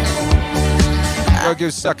 Go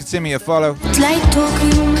give Sucker Timmy a follow. It's like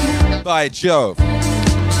talking, By Jove.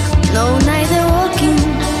 no neither walking.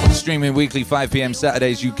 Streaming weekly 5 p.m.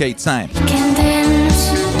 Saturdays UK time. Can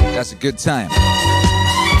dance, That's a good time.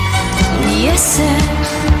 yes sir.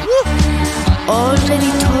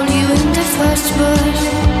 Already told you in the first verse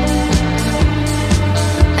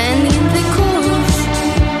and in the chorus,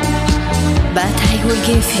 but I will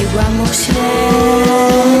give you one more chance.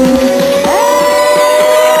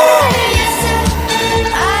 Yes sir,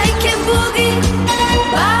 I can boogie,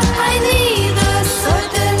 but I need a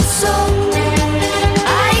certain song. I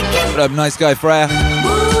can What up, nice guy Freya?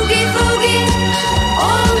 boogie boogie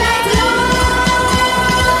all night long.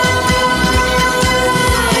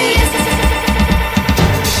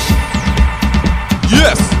 Yes.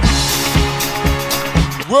 Yes!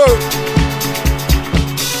 Whoa!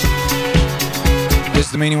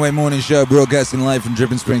 It's the Meaningwave Morning Show, broadcasting live from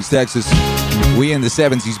Dripping Springs, Texas. We in the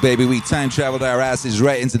 70s, baby. We time traveled our asses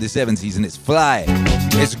right into the 70s, and it's fly.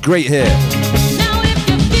 It's great here. Now if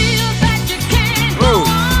you feel that you can't go Whoa.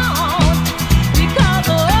 on because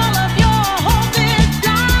all of your hope is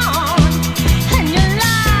gone and your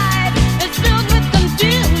life is filled with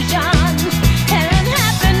confusion and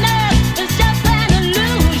happiness is just an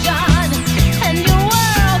illusion and your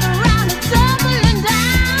world around is tumbling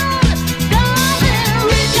down, go and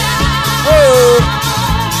reach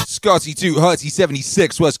out Scotty 2, Hearty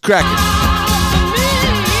 76, what's cracking? to me.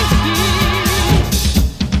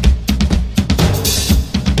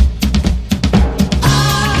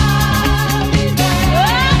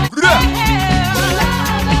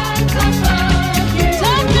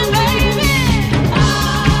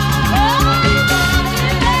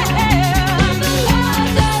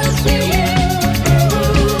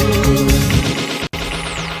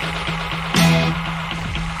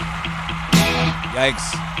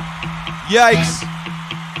 Yikes. Yikes.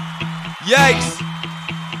 Yikes.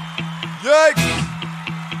 Yikes.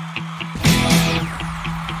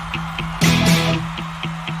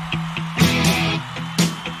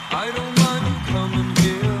 I don't mind you coming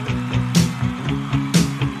here,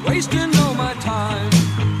 wasting all my time.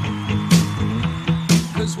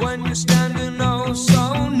 'Cause when you're standing oh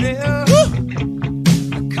so near,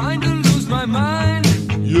 I kinda lose my mind.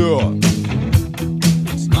 Yeah.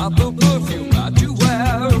 It's not the perfume that you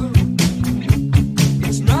wear,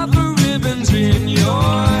 it's not the ribbons in your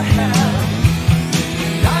hair.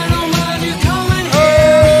 I don't mind you coming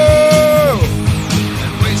here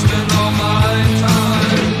and wasting all my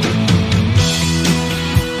time.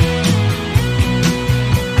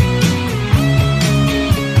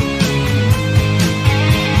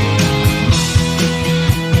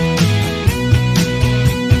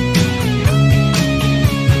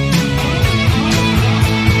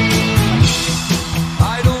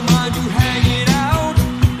 I don't mind you hanging out,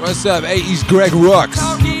 What's up, 80s Greg Rocks?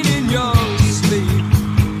 talking in your sleep.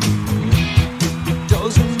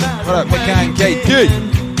 Doesn't matter What up, when Pecan you KD?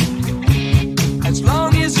 been, as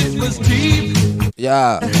long as it was deep.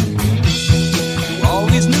 Yeah. You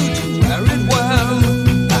always knew to wear it well,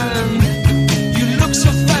 and you look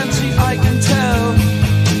so fancy, I can tell.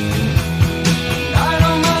 I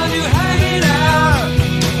don't mind you hanging out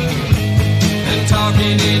and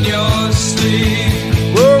talking in your sleep.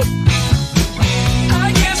 Whoa. I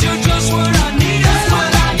guess you're just what I needed. Just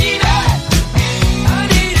what I needed. I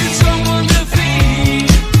needed someone to feed.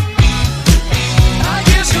 I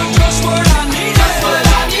guess you're just what I needed. Just what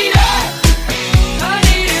I needed. I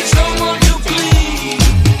needed someone to please.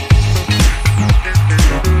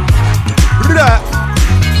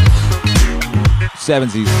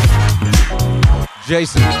 70s.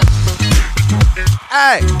 Jason.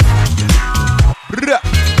 Hey!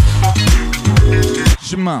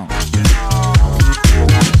 Shimon.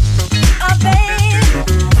 Oh, baby.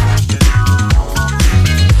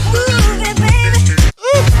 Move it, baby.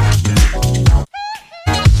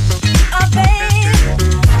 Oh, baby.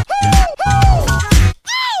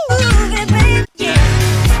 Move it, baby. Yeah.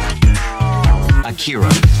 Akira.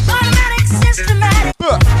 Automatic, systematic.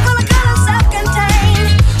 Full of colors, self-contained.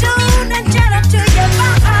 Tuned and gentle to your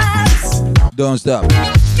vibes. Don't stop.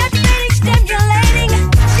 Captivating, stimulating.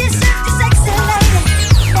 She's such a sexy lady.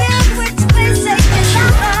 Filled with sensation,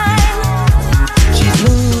 shine. She's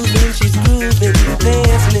moving, she's grooving,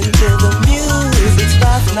 dancing until the music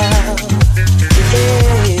starts now.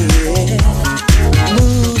 Yeah,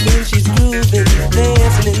 moving, she's grooving,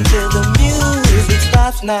 dancing until the music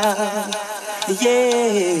starts now.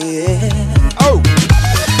 Yeah. Oh!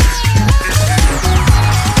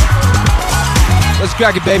 Let's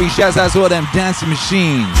crack it, baby. Shouts out to all them dancing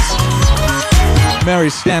machines. Mary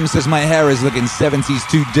Stem says my hair is looking 70s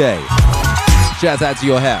today. Shouts out to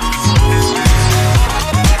your hair.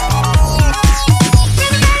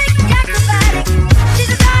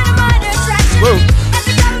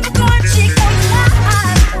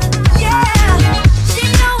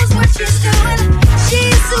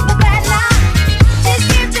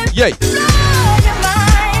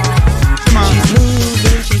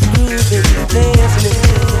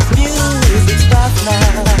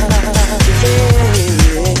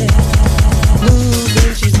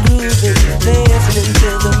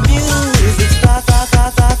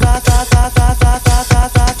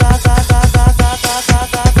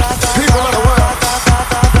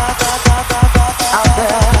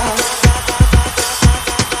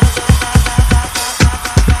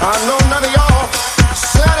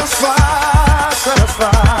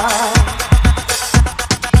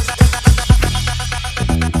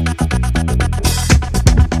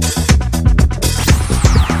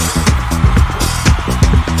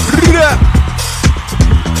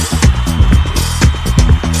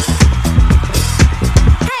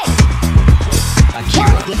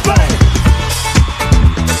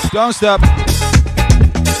 Don't stop.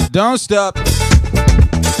 Don't stop.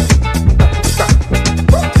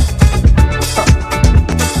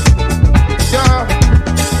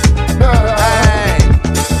 Hey.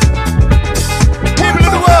 People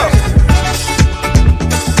in the world.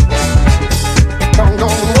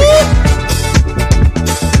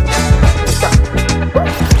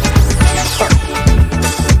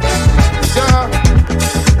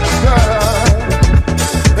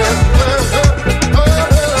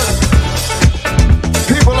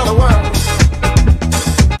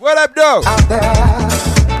 What up, though? Out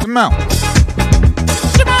there, Come on.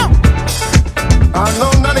 I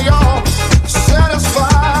know none of y'all satisfied.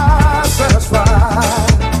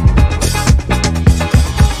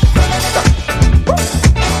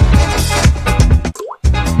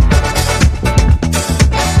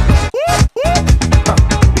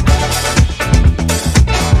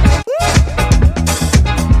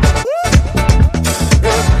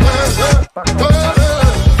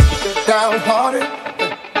 Downhearted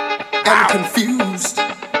and confused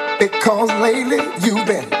because lately you've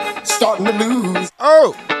been starting to lose.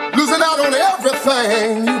 Oh. Losing out on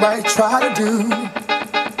everything you might try to do.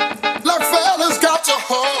 Like fellas got to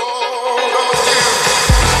hold on you.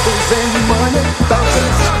 Losing money,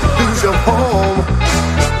 lose your home.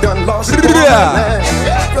 Done lost your land,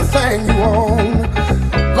 everything you own.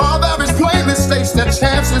 Law of average plainly states that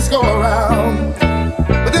chances go around.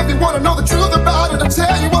 But if you want to know the truth about it, I'll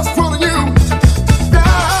tell you what's pulling you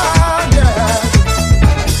down, yeah.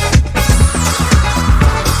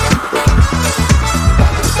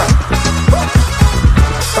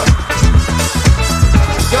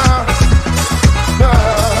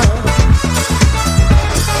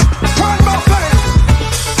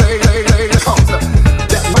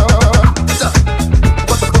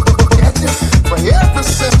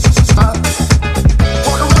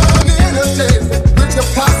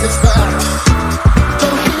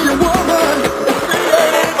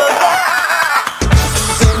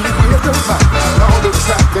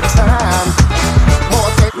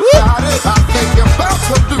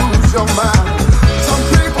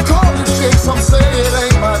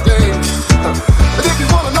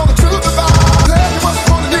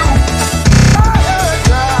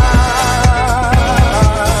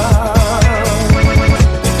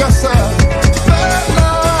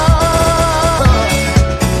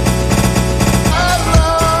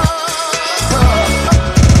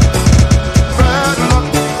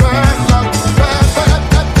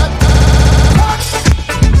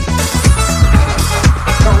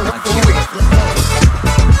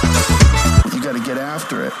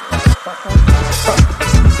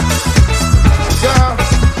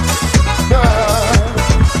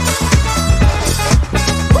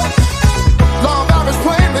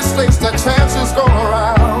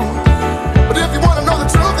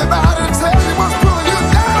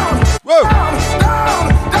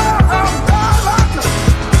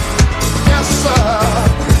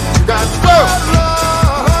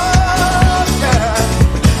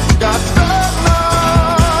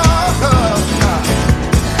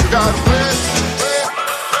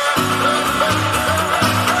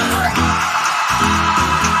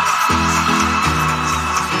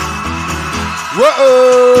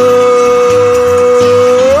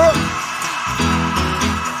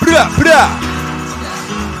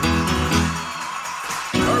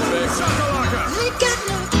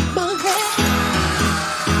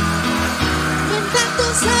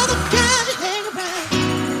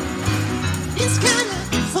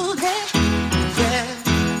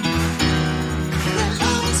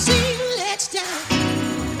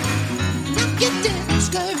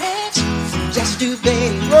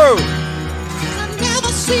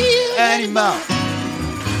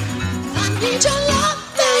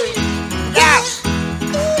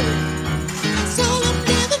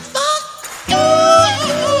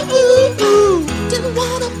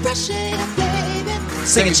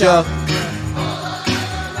 Sing it, y'all.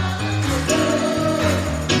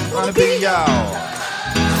 Wanna be y'all.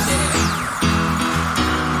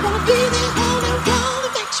 Wanna be the only one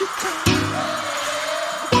that makes you cry.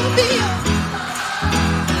 Wanna be your.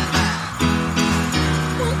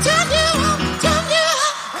 Wanna turn you on,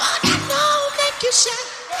 wanna know, make you shine.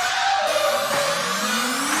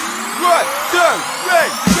 1, 2,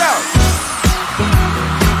 3, go.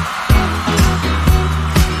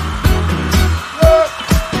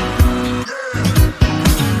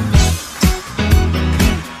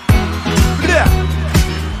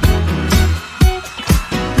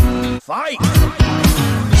 Fight!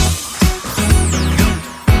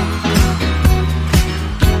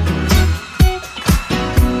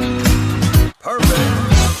 Perfect.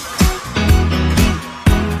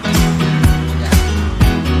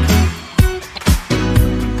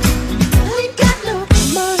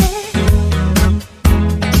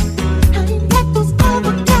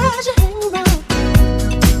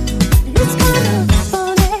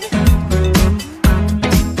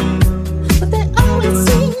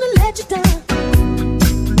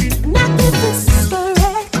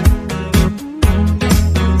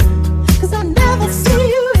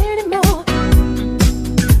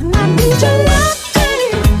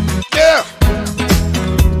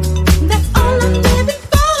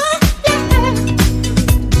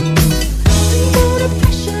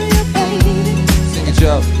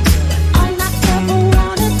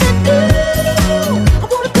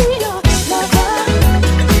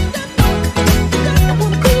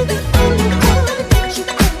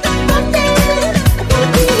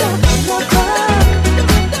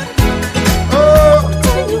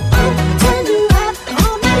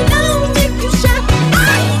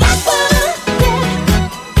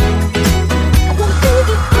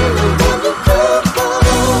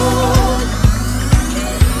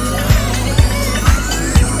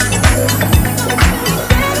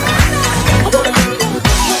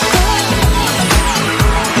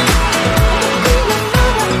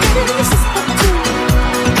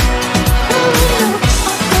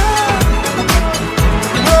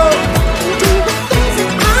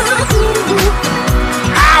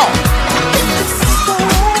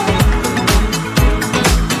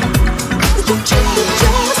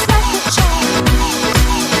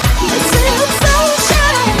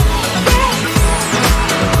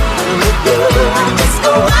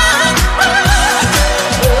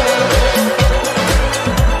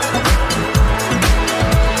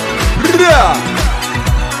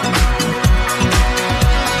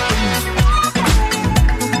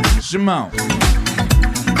 Shimon.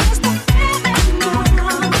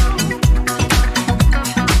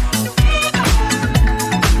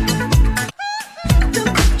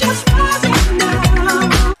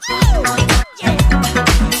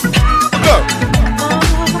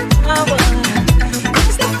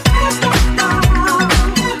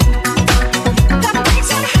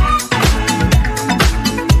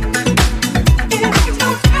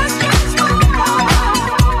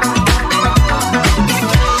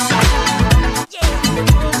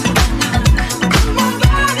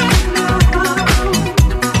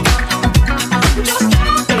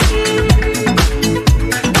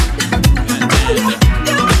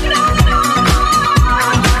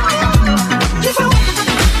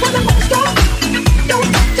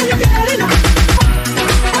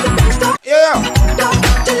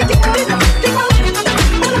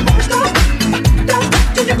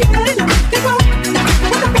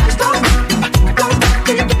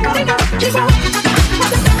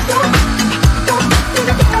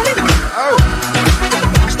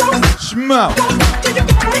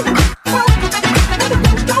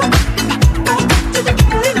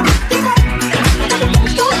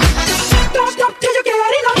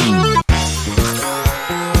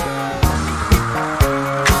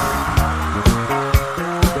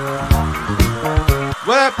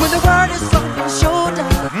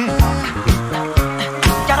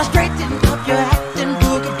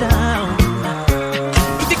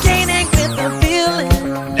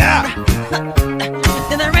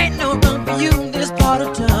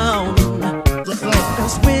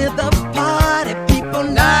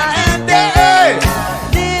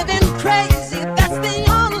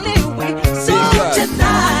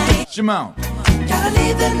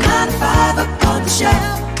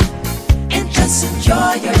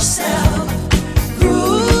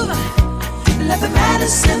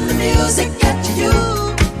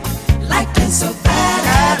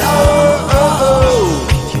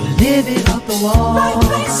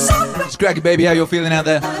 Baby, how you feeling out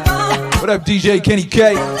there? What up, DJ Kenny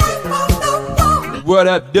K? What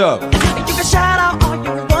up, Doug?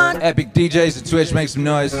 Epic DJs at Twitch, make some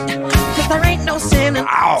noise. Cause there ain't no sin in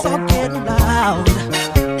it's all getting loud.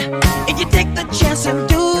 If you take the chance and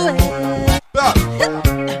do it,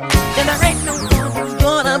 then there ain't no one who's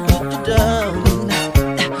gonna put you down.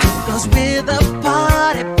 Cause we're the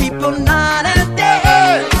party people night and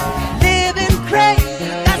day, living crazy,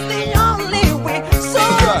 that's the only way. So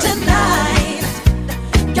tonight,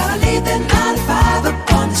 gotta leave the 9 to 5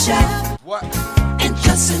 up on the shelf. What? And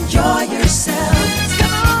just enjoy yourself.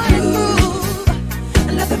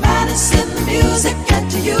 The madness in the music get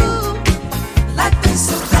to you. Life ain't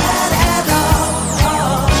so bad at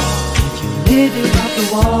all. Live it off the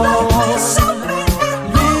wall. Life ain't so bad at all.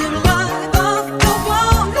 Live life off the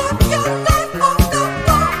wall. Live your life off the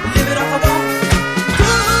wall. Live it off the wall.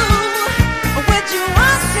 Do what you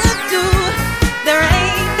want to do. There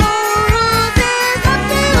ain't no rules inside.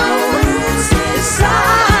 No rules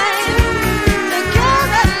inside. To get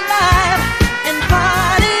alive and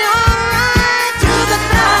party alright to the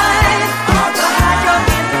night. Hide your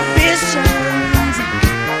inhibitions.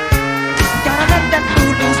 Gotta let that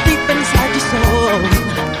fool loose deep inside your soul.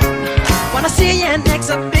 Wanna see you in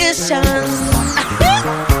exhibition.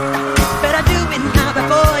 Better do it now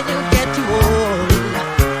before you get too old.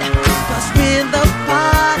 Cause we're the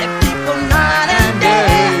party people night and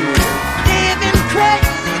day, living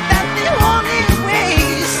crazy, that's the only way.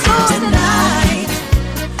 So tonight,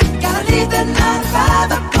 gotta leave the 9 to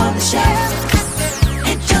 5 up on the shelf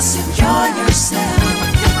and just enjoy yourself.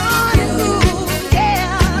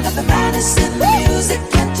 Let the madness in the music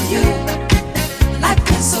get to you.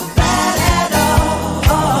 Life ain't so bad at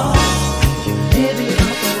all. Live it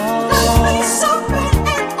off the wall. Life ain't so bad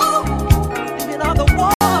at all. Live it off the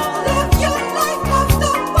wall. Live your life off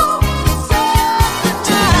the wall. So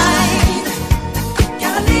tonight,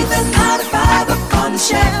 gotta leave the 9 to 5 up on the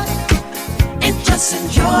shelf and just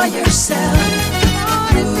enjoy yourself.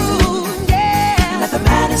 Let the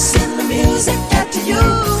madness in the music get to you.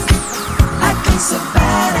 Life ain't so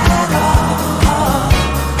bad at all.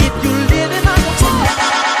 If you live in on the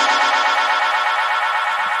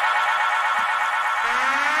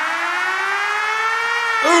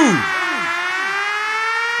ooh.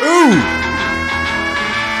 Ooh.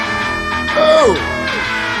 Ooh.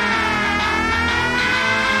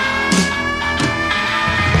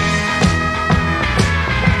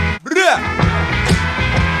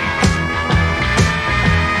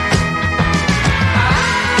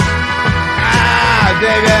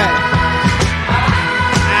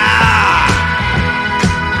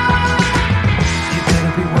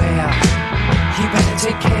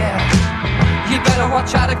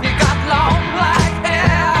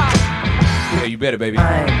 better, baby. You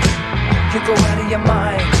go out of your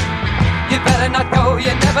mind. You better not go, you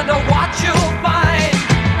never know what you'll find.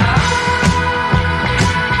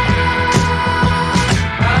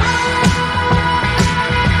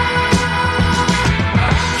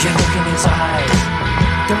 You look in his eyes,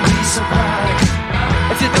 don't be surprised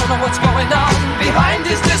if you don't know what's going on behind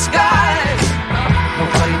his disguise.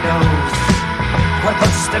 Nobody knows where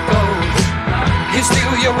Buster goes. You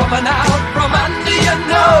steal your woman out from under your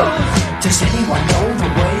nose. Does anyone know the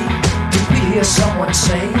way? Did we hear someone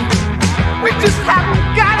say? We just haven't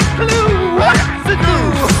got a clue what to do.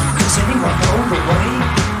 Does anyone know the way?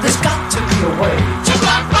 There's got to be a way to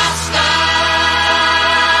Buster.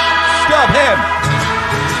 Stop him!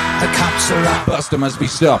 The cops are out. Buster must be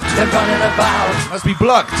stopped. They're running about. Must be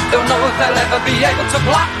blocked. Don't know if they'll ever be able to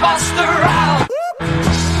block Buster out.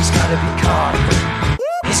 He's gotta be caught.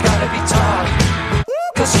 He's gotta be taught.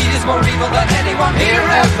 Cause he is more evil than anyone here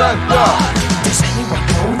ever thought. Does anyone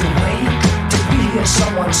know the way? Did we hear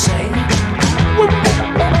someone say? We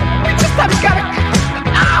just haven't got a...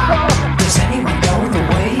 Does anyone know the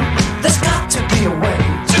way? There's got to be a way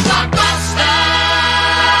to block Buster.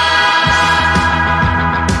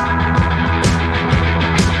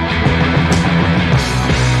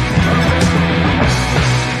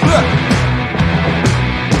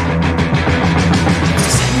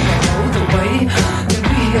 Does anyone know the way? Did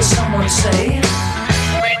we hear someone say?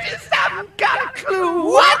 We just haven't got a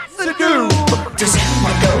clue what to do. Does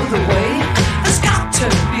anyone know the way? There's got to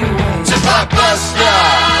be a way to block Buster.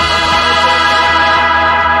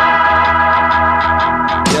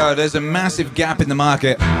 Yo, there's a massive gap in the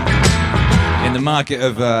market. In the market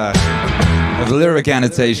of lyric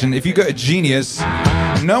annotation. If you go to Genius,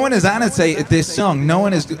 no one has annotated this song. No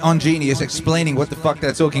one is on Genius explaining what the fuck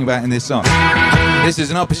they're talking about in this song. This is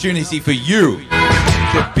an opportunity for you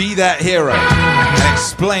to be that hero and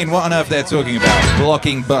explain what on earth they're talking about.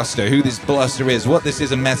 Blocking Buster, who this Buster is, what this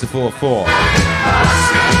is a metaphor for.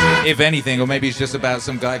 If anything, or maybe it's just about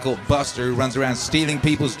some guy called Buster who runs around stealing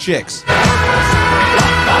people's chicks.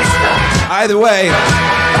 Either way,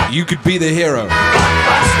 you could be the hero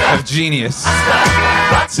of Genius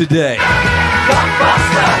today.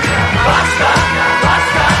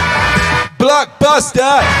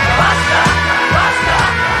 Blockbuster!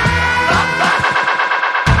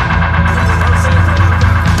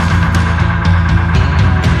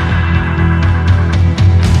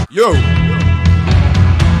 Yo!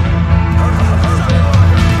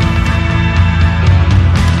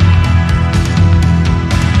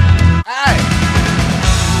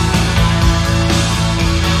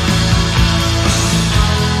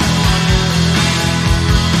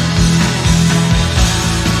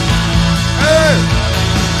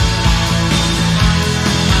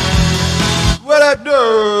 What up, dude?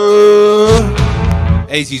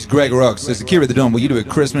 80's Greg Rocks says, Akira the Dome, will you do a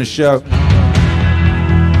Christmas show?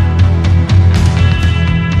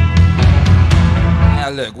 Now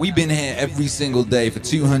look, we've been here every single day for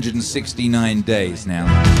 269 days now.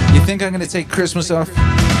 You think I'm gonna take Christmas off?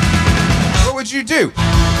 What would you do?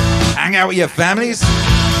 Hang out with your families?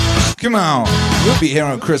 Come on, we'll be here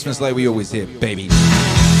on Christmas like we always here, baby.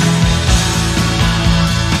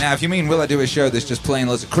 Now, if you mean, will I do a show that's just playing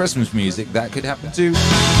lots of Christmas music, that could happen too.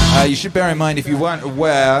 You should bear in mind, if you weren't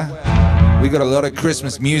aware, we got a lot of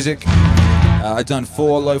Christmas music. I've done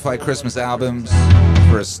 4 lo-fi Christmas albums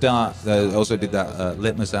for a start. I also did that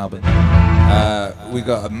Litmus album. We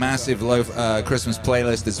got a massive Christmas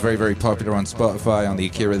playlist that's very, very popular on Spotify, on the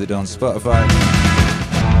Akira the Don Spotify.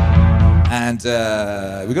 And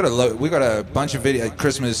we got a bunch of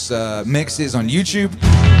Christmas mixes on YouTube,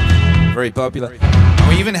 very popular.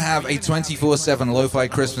 We even have a 24/7 lo-fi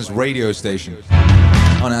Christmas radio station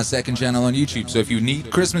on our second channel on YouTube. So if you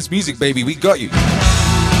need Christmas music, baby, we got you.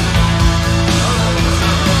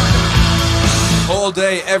 All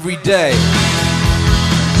day, every day.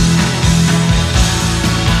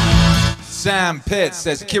 Sam Pitts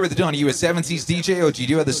says, Akira the Don, are you a 70's DJ or do you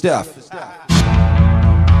do other stuff?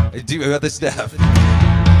 I do other stuff.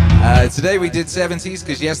 Today we did 70's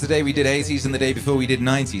because yesterday we did 80's and the day before we did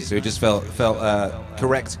 90's, so it just felt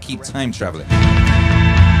correct to keep time traveling.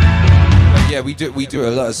 But yeah, we do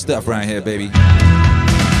a lot of stuff around here, baby.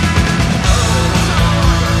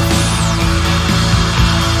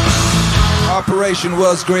 Operation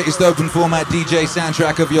World's Greatest Open Format DJ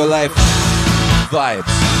soundtrack of your life. Vibes.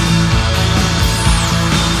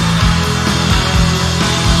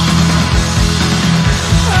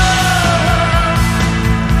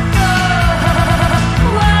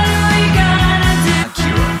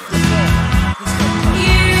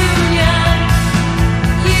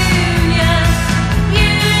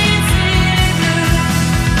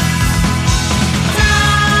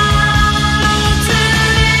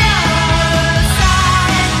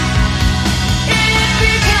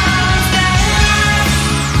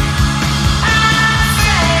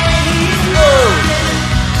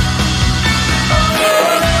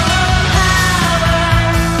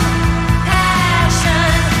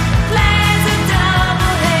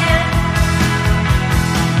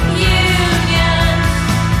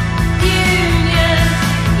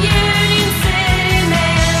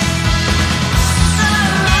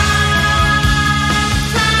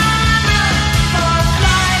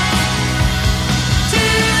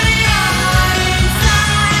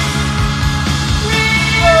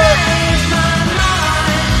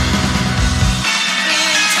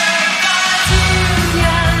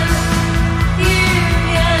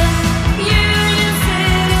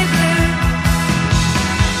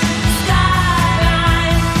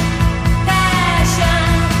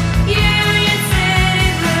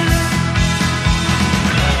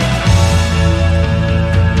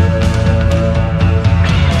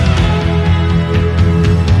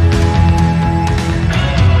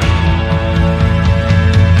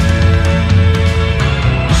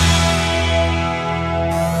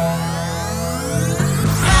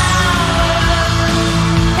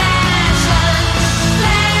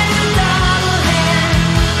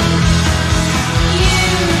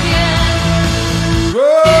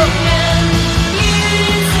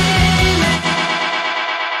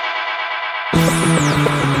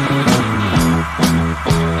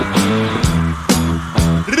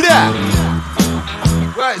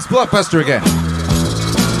 Blockbuster again.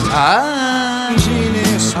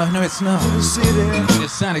 Oh no, it's not. It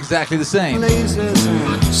sounds exactly the same. Lasers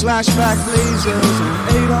and slashback lasers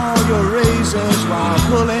and ate all your razors while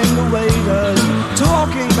pulling the waiters,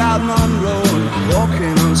 talking about Monroe and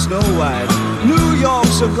walking on Snow White. New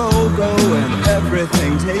York's a go-go and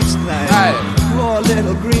everything tastes nice. Aye. Poor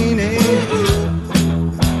little greenie.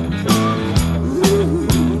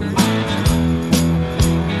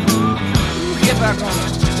 Get back on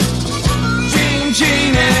it.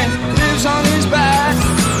 Genie lives on his back.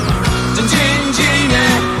 The Genie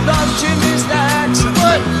loves chimney stacks.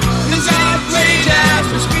 What? His outrageous,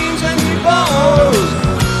 he screams and he falls.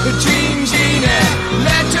 The Genie,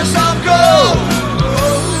 let yourself go.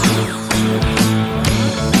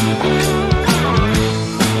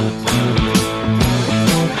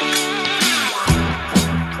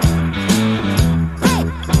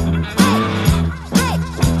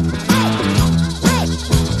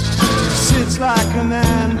 Like a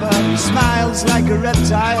man, but he smiles like a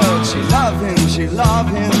reptile. She love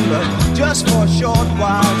him, but just for a short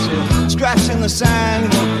while. She'll scratch in the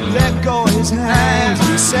sand, won't let go of his hand.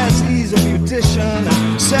 He says he's a beautician,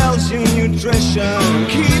 sells you nutrition,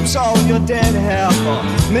 keeps all your dead hair for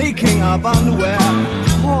making up underwear.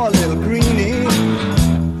 Poor little greenie.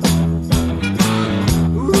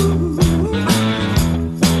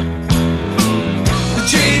 The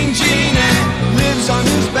Genie lives on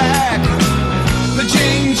his back. The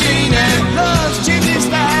Genie loves chimney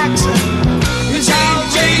stacks. He's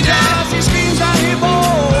outrageous, he screams and he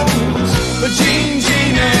bowls. The Genie,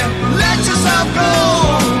 let yourself go.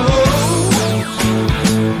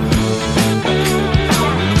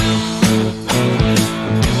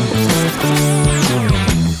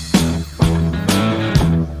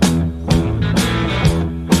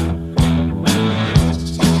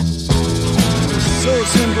 So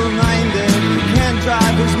simple-minded, he can't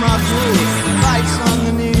drive his muscle. Lights on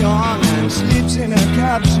the neon and sleeps in a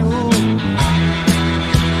capsule.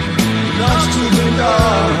 Loves to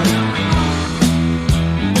belong.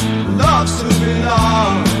 Loves to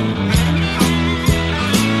belong.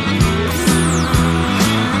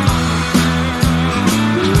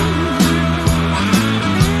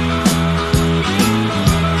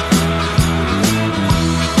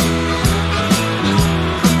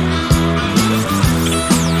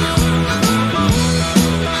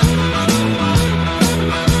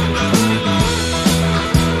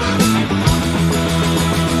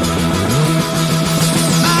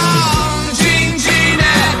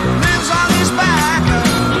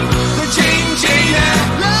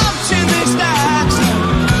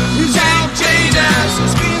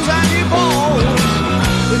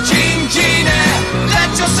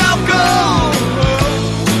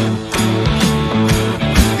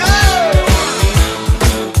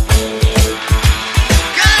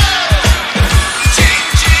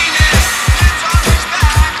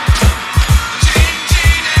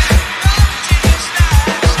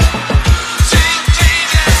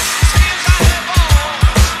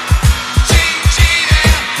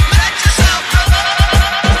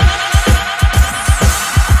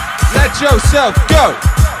 Yourself, go!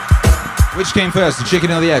 Which came first, the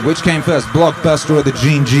chicken or the egg? Which came first, Blockbuster or the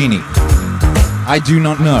Genie? I do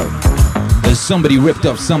not know. There's somebody ripped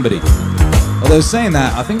off somebody. Although saying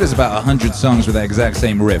that, I think there's about 100 songs with that exact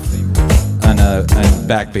same riff and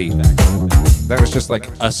backbeat. That was just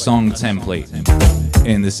like a song template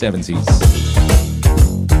in the 70s.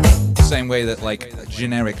 Same way that like a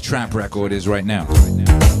generic trap record is right now.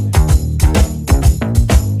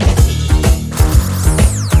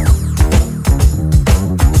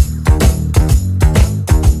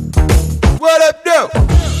 What up, no?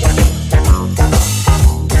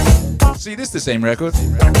 See, this is the same record.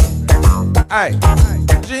 Aye.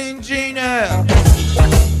 Gina.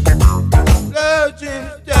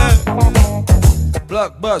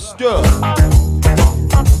 Blockbuster.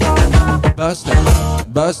 Buster.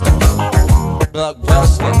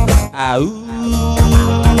 Blockbuster. Ow.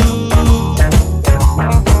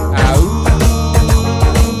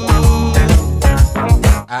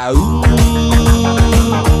 Ow.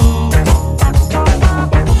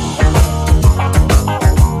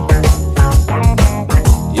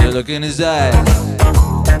 Look in his eyes.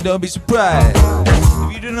 Don't be surprised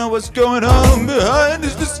if you don't know what's going on behind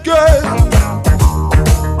his disguise.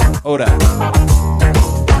 Hold on.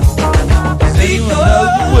 Say you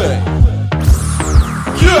another way.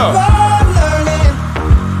 Yeah.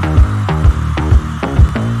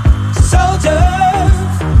 Soldiers,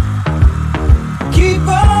 keep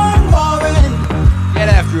on warring. Get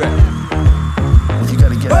after it. You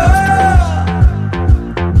gotta get after it.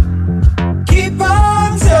 Keep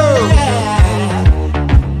on saying,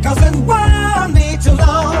 'cause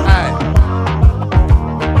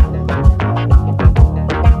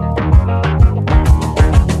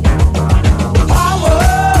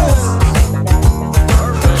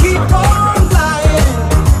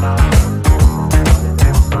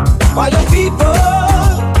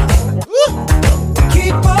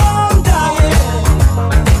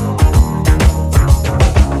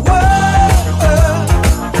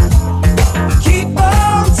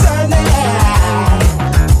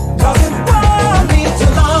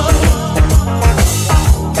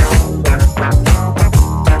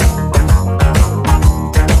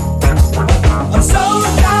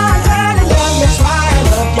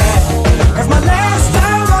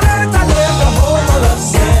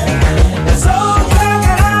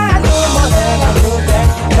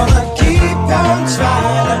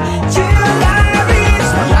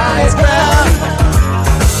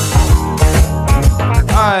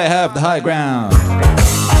have the high ground.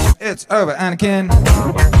 It's over, Anakin.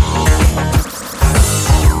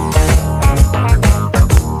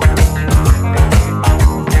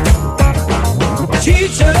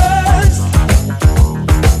 Teachers,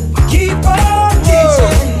 keep on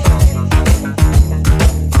teaching.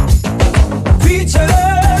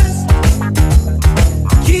 Preachers,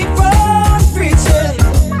 keep on preaching.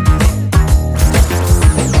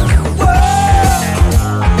 World,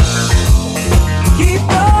 keep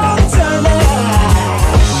on turning.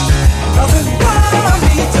 'Cause it won't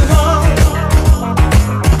be too long.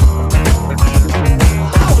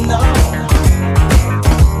 Oh no.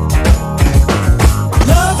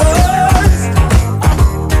 Lovers,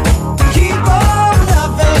 keep on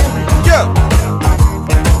loving. Yo!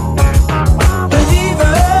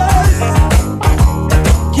 Believers,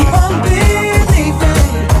 keep on believing.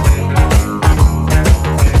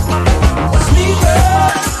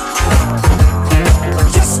 Sleepers,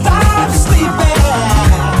 just stop sleeping.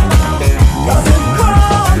 'Cause it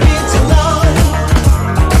won't be too long.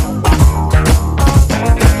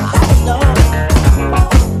 Oh no.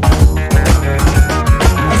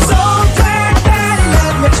 I'm so glad that he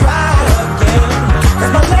let me try again.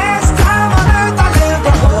 'Cause my last time on earth I lived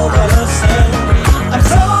a whole lot of sin. I'm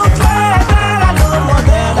so glad that I know more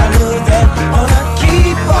than I knew then. Gonna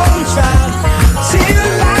keep on trying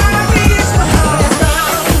till I reach the highest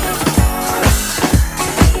ground.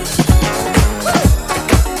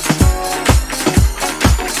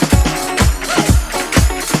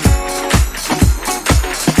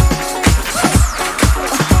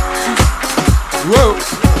 Whoa!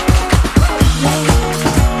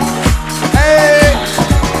 Hey!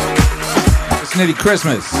 It's nearly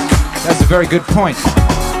Christmas. That's a very good point.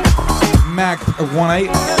 Mac of 1-8.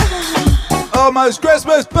 Almost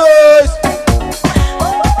Christmas, boys!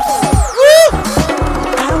 Woo!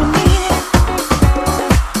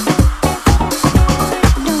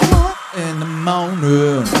 In the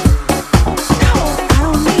morning.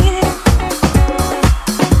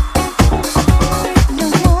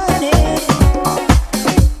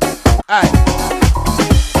 Aye.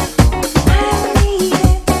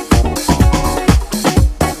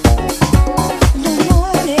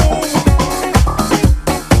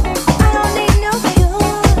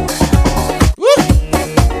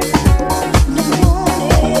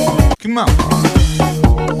 Come on.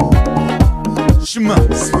 Shema.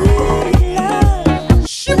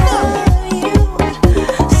 Shema.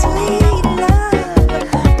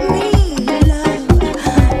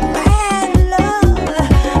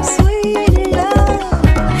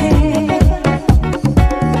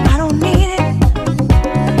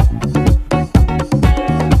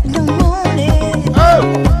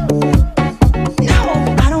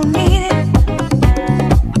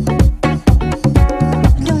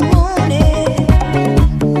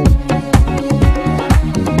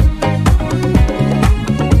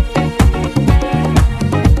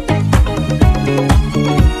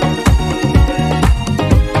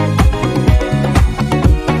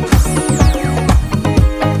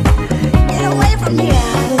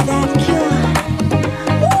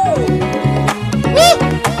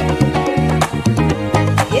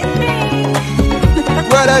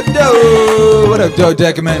 What up,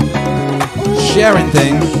 Dodecaman? Sharing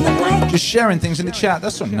things. Just sharing things in the chat.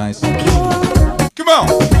 That's so nice. Come on.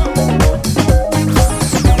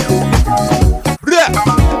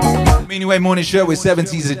 Meaningwave Morning Show with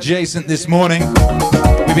 70's adjacent this morning.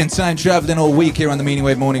 We've been time traveling all week here on the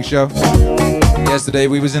Meaningwave Morning Show. Yesterday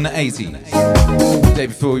we was in the 80s. The day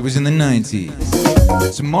before we was in the 90s.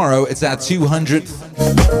 Tomorrow it's our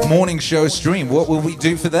 200th morning show stream. What will we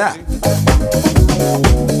do for that?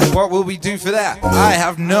 What will we do for that? I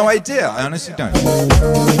have no idea. I honestly don't.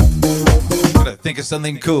 Gotta think of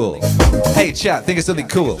something cool. Hey chat, think of something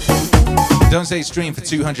cool. Don't say stream for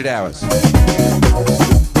 200 hours.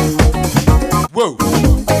 Whoa.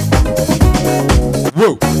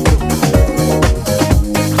 Whoa.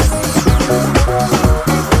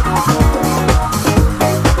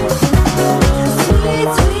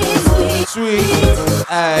 Sweet.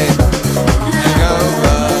 Hey.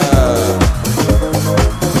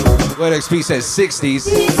 Word XP says 60s.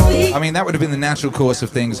 I mean, that would have been the natural course of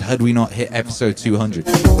things had we not hit episode 200.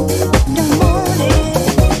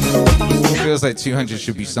 It feels like 200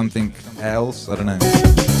 should be something else. I don't know.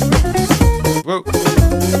 Whoa.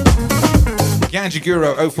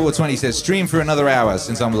 Ganjiguro 0420 says stream for another hour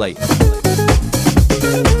since I'm late.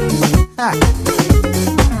 Ah.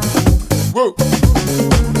 Whoa.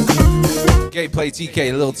 Gameplay TK,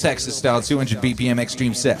 a little Texas style 200 BPM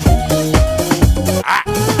extreme set. Ah.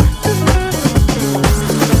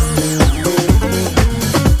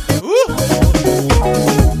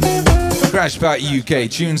 Crash Party UK,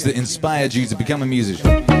 tunes that inspired you to become a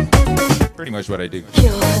musician. Pretty much what I do.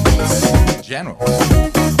 In general.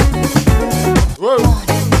 Whoa.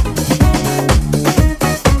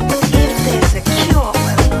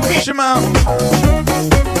 Shimon.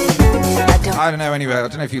 I don't know anyway. I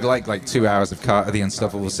don't know if you'd like 2 hours of Carter the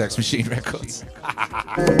Unstoppable Sex Machine records.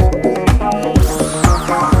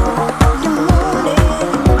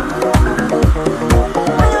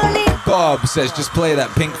 Bob says just play that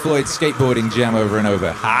Pink Floyd skateboarding jam over and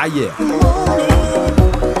over. Ah, yeah.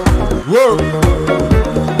 Whoa.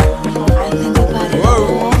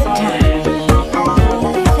 Whoa.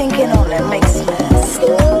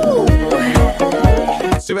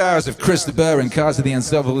 2 hours of Chris de Burgh and Carter the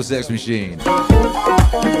Unstoppable Sex Machine.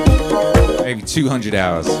 Maybe 200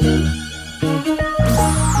 hours.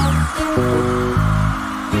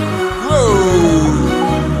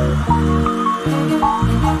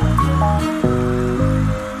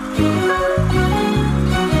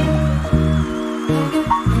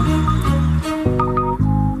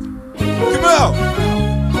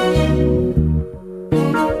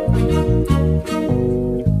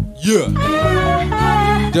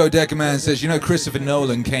 Dodecaman says, you know Christopher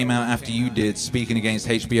Nolan came out after you did, speaking against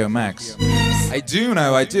HBO Max. I do.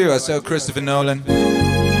 I saw Christopher Nolan.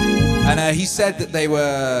 And he said that they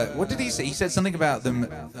were... What did he say? He said something about them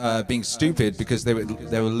being stupid because they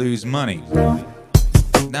would lose money.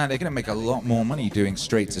 Nah, they're going to make a lot more money doing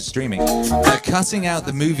straight to streaming. They're cutting out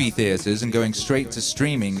the movie theaters and going straight to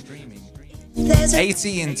streaming.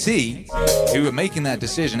 AT&T, who are making that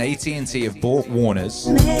decision, AT&T have bought Warner's.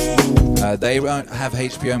 They won't have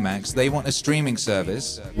HBO Max. They want a streaming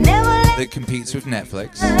service that competes with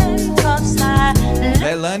Netflix.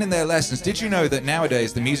 They're learning their lessons. Did you know that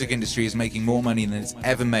nowadays the music industry is making more money than it's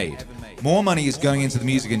ever made? More money is going into the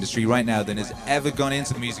music industry right now than has ever gone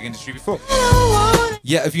into the music industry before.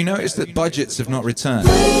 Yeah, have you noticed that budgets have not returned?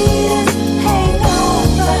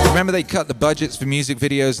 Remember they cut the budgets for music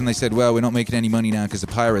videos and they said, well, we're not making any money now because of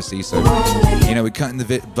piracy, so, we're cutting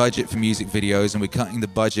the budget for music videos and we're cutting the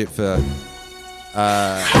budget for,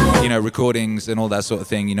 recordings and all that sort of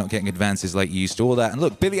thing. You're not getting advances like you used to, all that. And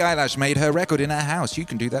look, Billie Eilish made her record in her house. You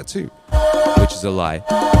can do that too, which is a lie.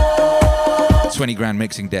 20 grand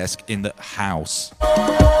mixing desk in the house.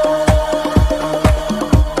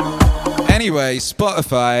 Anyway,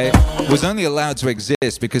 Spotify was only allowed to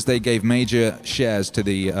exist because they gave major shares to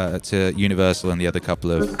the to Universal and the other couple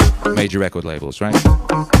of major record labels, right?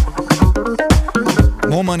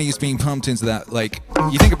 More money is being pumped into that. Like,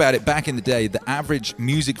 you think about it, back in the day, the average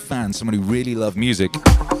music fan, someone who really loved music,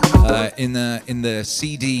 in the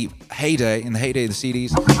CD heyday, in the heyday of the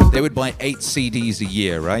CDs, they would buy 8 CDs a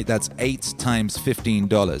year, right? That's 8 times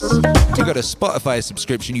 $15. You got a Spotify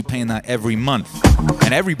subscription, you paying that every month,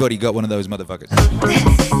 and everybody got one of those motherfuckers.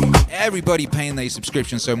 Everybody paying their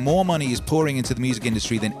subscription, so more money is pouring into the music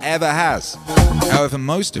industry than ever has. However,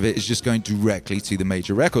 most of it is just going directly to the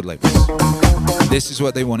major record labels. This is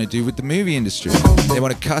what they want to do with the movie industry. They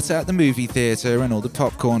want to cut out the movie theater and all the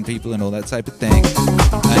popcorn people and all that type of thing.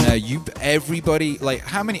 And everybody, like,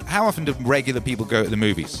 how often do regular people go to the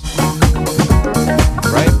movies?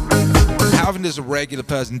 Right? How often did a regular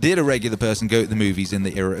person go to the movies in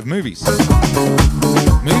the era of movies?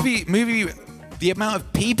 The amount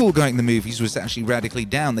of people going to the movies was actually radically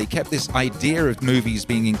down. They kept this idea of movies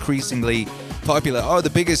being increasingly popular. Oh, the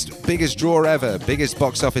biggest draw ever, biggest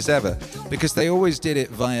box office ever, because they always did it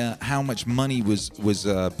via how much money was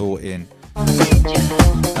brought in,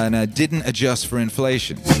 and didn't adjust for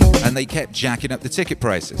inflation, and they kept jacking up the ticket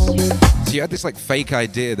prices. So you had this like fake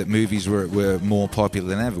idea that movies were more popular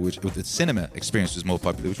than ever, which the cinema experience was more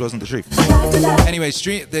popular, which wasn't the truth. Anyway,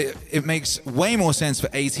 it makes way more sense for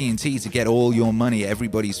AT&T to get all your money,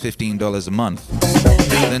 everybody's $15 a month,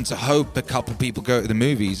 than to hope a couple people go to the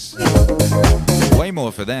movies. Way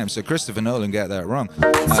more for them. So Christopher Nolan got that wrong.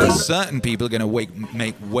 Certain people are going to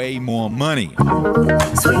make way more money,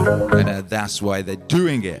 and that's why they're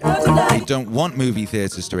doing it. They don't want movie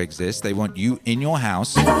theaters to exist. They want you in your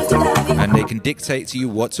house, and they can dictate to you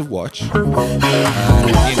what to watch.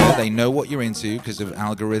 They know what you're into because of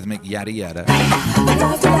algorithmic yada yada,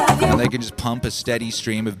 and they can just pump a steady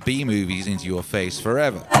stream of B movies into your face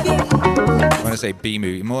forever. When I say B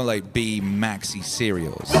movie, more like B maxi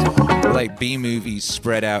serials, like B movies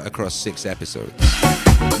spread out across 6 episodes.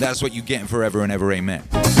 That's what you get in Forever and Ever Amen.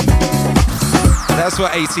 That's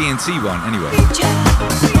what AT&T want, anyway.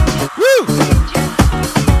 Woo!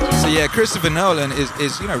 So yeah, Christopher Nolan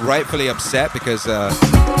is rightfully upset because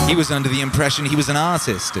he was under the impression he was an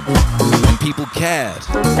artist and people cared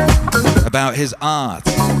about his art.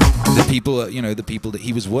 the people, the people that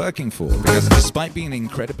he was working for. Because despite being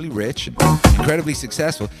incredibly rich and incredibly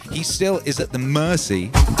successful, he still is at the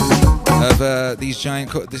mercy of a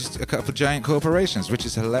couple of giant corporations, which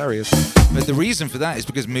is hilarious. But the reason for that is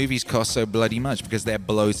because movies cost so bloody much, because they're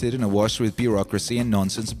bloated and awash with bureaucracy and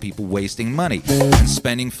nonsense and people wasting money and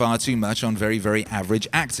spending far too much on very, very average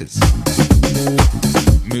actors.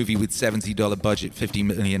 Movie with $70 budget, 50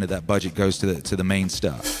 million of that budget goes to the main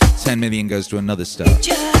star. 10 million goes to another star.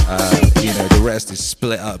 The rest is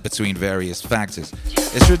split up between various factors.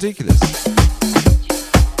 It's ridiculous.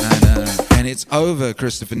 And it's over,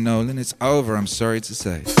 Christopher Nolan. It's over, I'm sorry to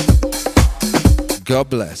say. God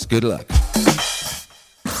bless. Good luck.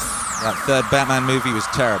 That third Batman movie was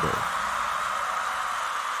terrible.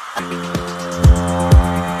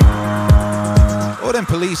 All them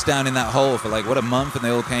police down in that hole for like, what, a month, and they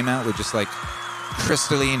all came out with just like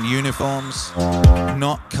crystalline uniforms,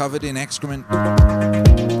 not covered in excrement.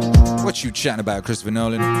 What you chatting about, Christopher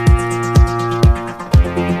Nolan?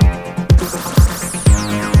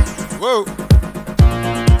 Whoa!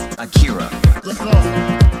 Akira.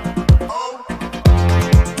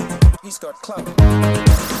 He's got clout.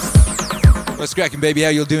 What's cracking, baby? How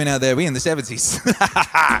you doing out there? We in the 70's.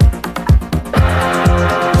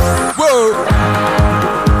 Whoa!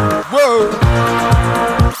 Whoa!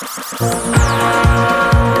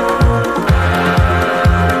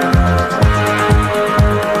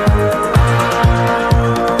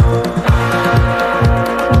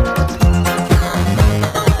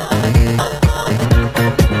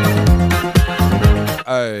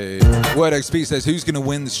 Word XP says, who's going to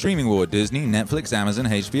win the streaming war? Disney, Netflix, Amazon,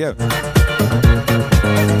 HBO? I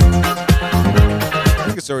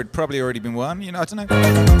think it's probably already been won. I don't know.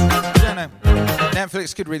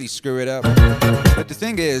 Netflix could really screw it up. But the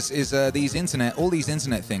thing is all these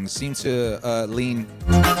internet things seem to lean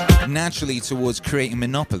naturally towards creating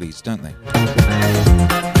monopolies, don't they?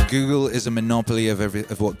 Google is a monopoly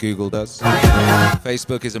of what Google does.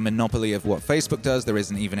 Facebook is a monopoly of what Facebook does. There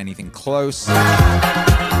isn't even anything close.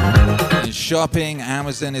 In shopping,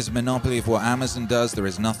 Amazon is a monopoly of what Amazon does. There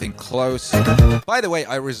is nothing close. By the way,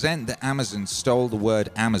 I resent that Amazon stole the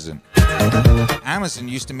word Amazon. Amazon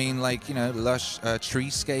used to mean like, lush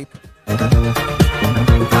treescape. You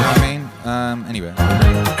know what I mean? Anyway.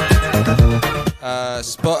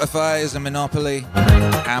 Spotify is a monopoly.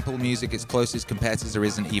 Apple Music, its closest competitor,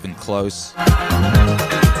 isn't even close.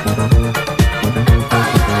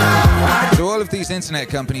 So all of these internet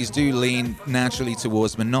companies do lean naturally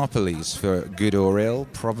towards monopolies, for good or ill,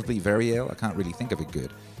 probably very ill. I can't really think of a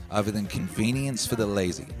good, other than convenience for the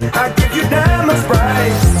lazy. I give you diamonds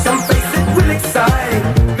bright, some face it will excite.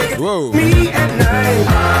 Whoa. Me at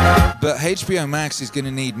night. But HBO Max is going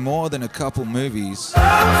to need more than a couple movies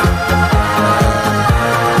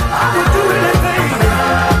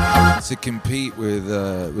to compete with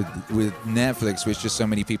Netflix, which just so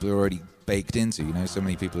many people are already baked into, so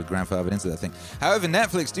many people are grandfathered into that thing. However,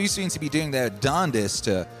 Netflix do seem to be doing their darndest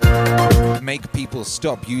to make people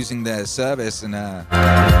stop using their service and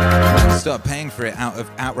start paying for it out of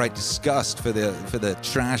outright disgust for the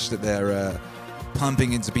trash that they're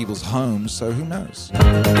pumping into people's homes. So who knows?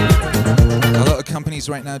 A lot of companies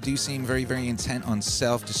right now do seem very, very intent on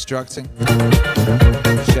self-destructing.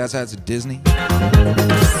 Shout out to Disney.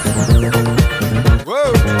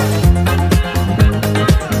 Whoa!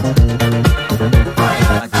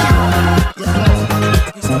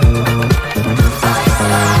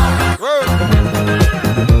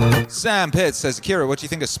 Sam Pitts says, Akira, what do you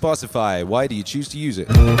think of Spotify? Why do you choose to use it?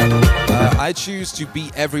 I choose to be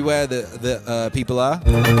everywhere that people are.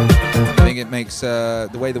 I think it makes the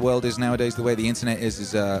way the world is nowadays, the way the internet is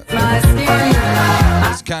it's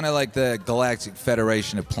kind of like the Galactic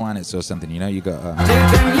Federation of Planets or something, you got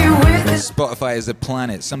Spotify is a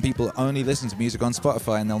planet. Some people only listen to music on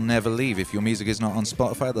Spotify and they'll never leave. If your music is not on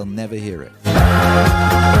Spotify, they'll never hear it.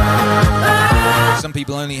 Some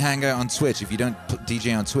people only hang out on Twitch. If you don't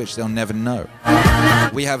DJ on Twitch, they'll never know.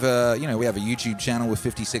 We have a YouTube channel with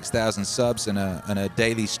 56,000 subs and a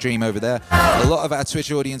daily stream over there. A lot of our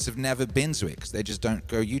Twitch audience have never been to it because they just don't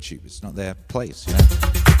go YouTube. It's not their place,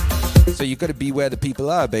 So you've got to be where the people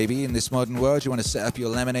are, baby. In this modern world, you want to set up your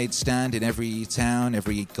lemonade stand in every town,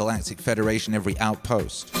 every Galactic Federation, every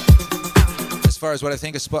outpost. As far as what I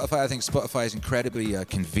think of Spotify, I think Spotify is incredibly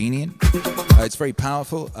convenient. It's very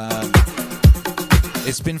powerful.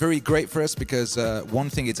 It's been very great for us because one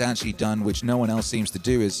thing it's actually done, which no one else seems to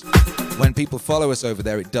do, is when people follow us over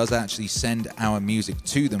there, it does actually send our music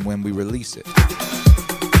to them when we release it.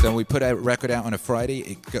 So when we put a record out on a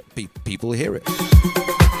Friday, people hear it.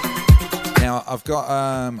 Now, I've got,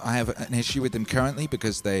 I have an issue with them currently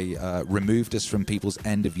because they removed us from people's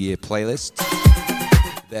end-of-year playlists.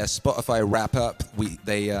 Their Spotify wrap-up,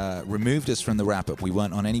 they removed us from the wrap-up. We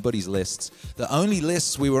weren't on anybody's lists. The only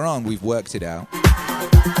lists we were on, we've worked it out,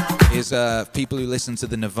 is people who listen to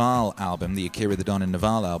the Naval album, the Akira the Don and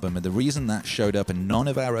Naval album, and the reason that showed up and none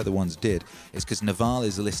of our other ones did is because Naval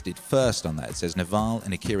is listed first on that. It says Naval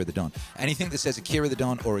and Akira the Don. Anything that says Akira the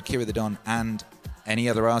Don or Akira the Don and any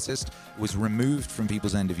other artist was removed from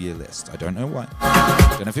people's end-of-year list. I don't know why. I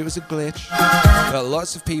don't know if it was a glitch. But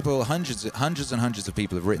lots of people, hundreds and hundreds of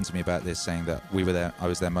people have written to me about this, saying that I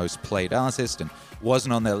was their most played artist and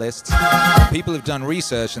wasn't on their lists. People have done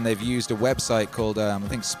research and they've used a website called, I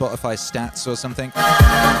think, Spotify Stats or something,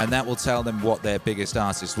 and that will tell them what their biggest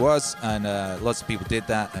artist was, and lots of people did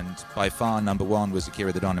that, and by far number one was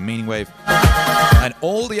Akira the Don and Meaningwave. And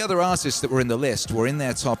all the other artists that were in the list were in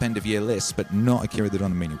their top end-of-year lists, but not Akira the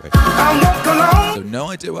Don and Meaningwave. So no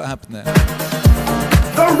idea what happened there.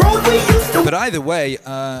 But either way,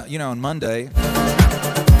 on Monday,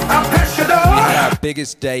 we had our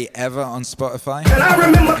biggest day ever on Spotify.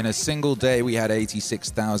 In a single day, we had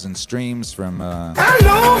 86,000 streams from... I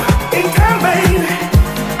know, in time, baby,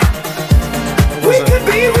 we could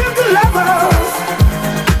be real good lovers.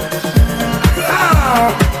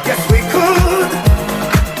 Yes, we could.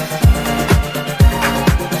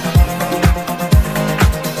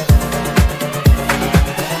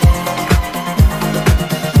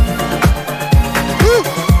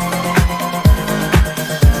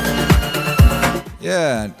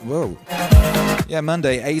 Yeah, whoa. Yeah,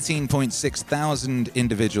 Monday, 18.6 thousand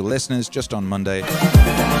individual listeners just on Monday.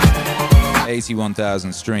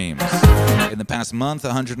 81,000 streams. In the past month,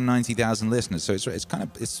 190,000 listeners. So it's kind of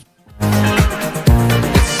it's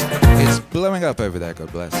blowing up over there,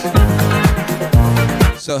 God bless.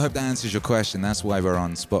 So I hope that answers your question. That's why we're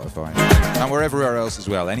on Spotify. And we're everywhere else as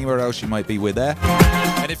well. Anywhere else you might be, we're there.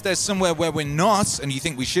 And if there's somewhere where we're not and you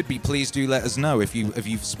think we should be, please do let us know. If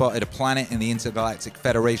you've spotted a planet in the Intergalactic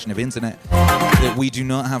Federation of Internet that we do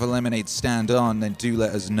not have a lemonade stand on, then do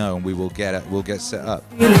let us know and we'll get set up.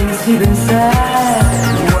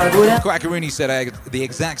 Quackaroony said the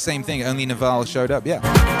exact same thing, only Naval showed up. Yeah,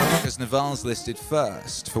 because Naval's listed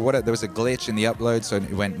first. There was a glitch in the upload, so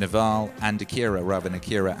it went Naval and Akira rather than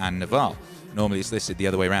Akira and Naval. Normally it's listed the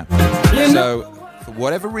other way around. So, for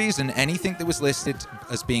whatever reason, anything that was listed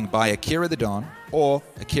as being by Akira the Don or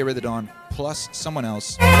Akira the Don plus someone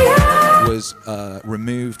else was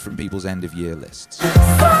removed from people's end-of-year lists.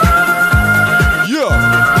 Yeah!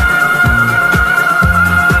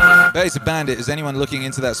 Hey, it's a bandit. Is anyone looking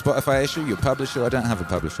into that Spotify issue? Your publisher? I don't have a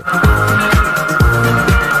publisher.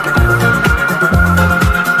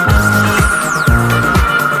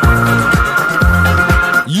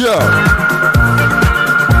 Yo!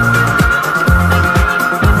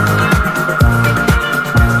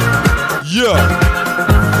 Yo!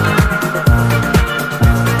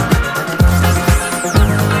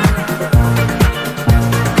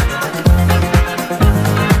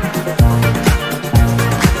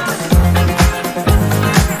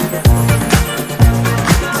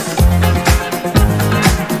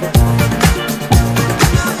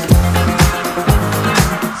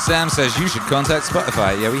 Sam says you should contact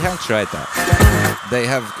Spotify. Yeah, we have tried that. They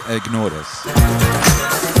have ignored us.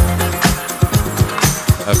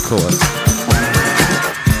 Of course.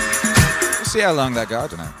 We'll see how long that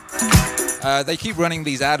goes. I don't know. They keep running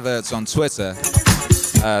these adverts on Twitter.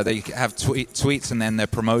 They have tweets and then they're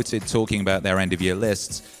promoted talking about their end-of-year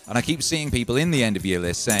lists. And I keep seeing people in the end-of-year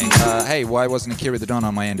list saying, hey, why wasn't Akira the Don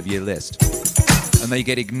on my end-of-year list? And they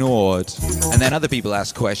get ignored. And then other people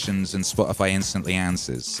ask questions and Spotify instantly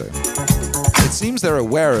answers. So it seems they're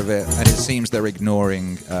aware of it and it seems they're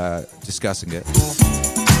ignoring discussing it.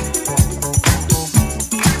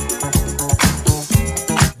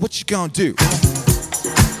 What you gonna do?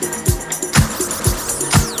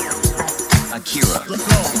 Akira.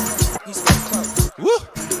 Woo!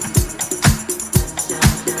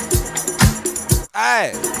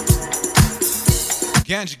 Aye!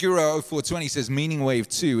 Ganjiguro 0420 says Meaningwave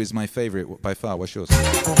 2 is my favorite by far. What's yours?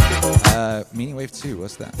 Meaningwave 2,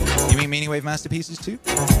 what's that? You mean Meaningwave Masterpieces 2?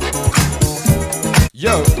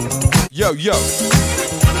 Yo! Yo, yo!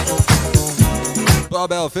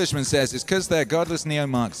 Bob L. Fishman says, it's because they're godless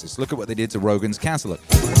neo-Marxists. Look at what they did to Rogan's catalog.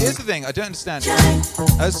 Here's the thing, I don't understand.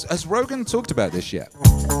 Has Rogan talked about this yet?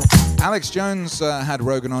 Alex Jones had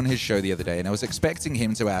Rogan on his show the other day, and I was expecting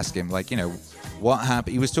him to ask him, like, you know, what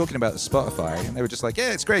happened. He was talking about Spotify, and they were just like,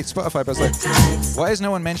 yeah, it's great, Spotify. But I was like, why is no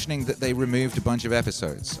one mentioning that they removed a bunch of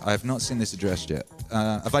episodes? I have not seen this addressed yet.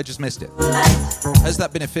 Have I just missed it? Has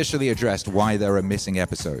that been officially addressed, why there are missing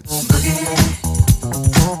episodes?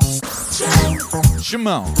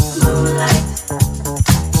 Shimon.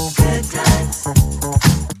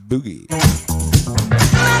 Boogie.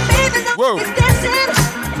 Whoa.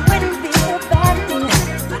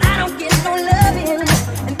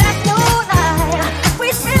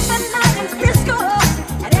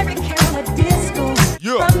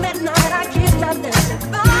 Yeah. From that night I kissed up the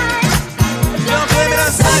goodbye. Don't blame it on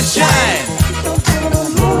sunshine. Don't blame it on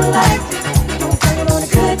the moonlight. Don't blame it on the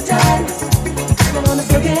good times. Don't blame it on the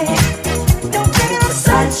boogie. Don't blame it on the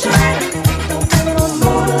sunshine. Don't blame it on the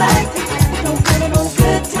moonlight. Don't blame it on the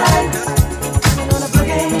good times. Don't blame it on the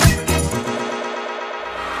boogie.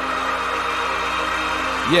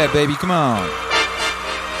 Yeah, baby, come on.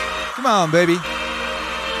 Come on, baby.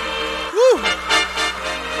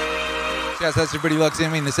 Yes, that's everybody locked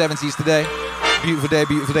in. We in the 70s today. Beautiful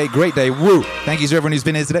day, great day. Woo! Thank you to everyone who's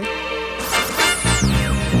been here today.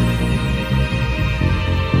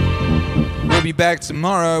 We'll be back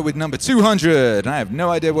tomorrow with number 200. I have no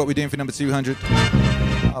idea what we're doing for number 200.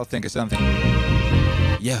 I'll think of something.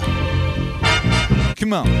 Yeah.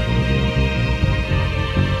 Come on.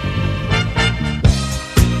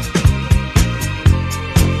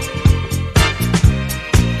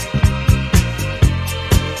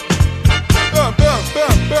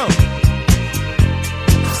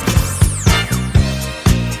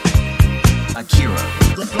 Akira.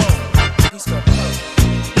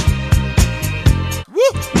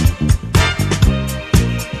 Woo!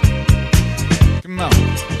 Come on.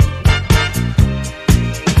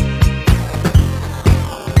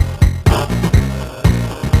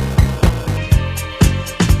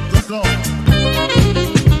 Let's go.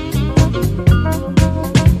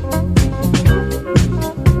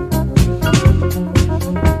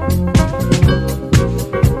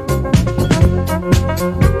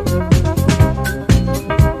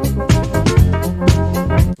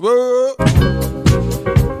 Whoa!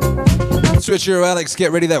 Switcher Alex,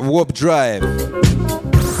 get ready that warp drive. Boom!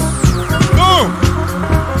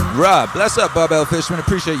 Rob, bless up, Barbell Fishman.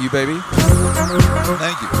 Appreciate you, baby.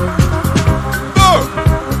 Thank you. Boom!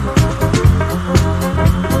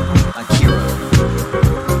 Akira.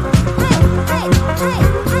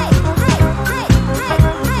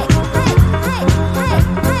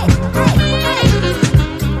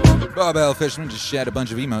 Barbell Fishman just shared a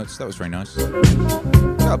bunch of emotes. That was very nice.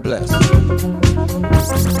 God bless.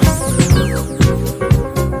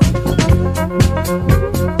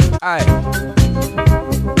 Alright.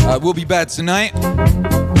 We'll be back tonight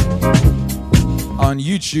on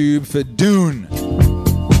YouTube for Dune.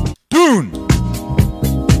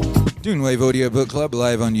 Meaningwave Audio Book Club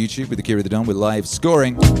live on YouTube with Akira the Don. We're live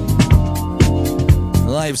scoring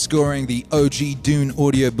the OG Dune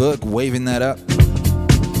audiobook, waving that up.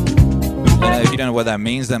 If you don't know what that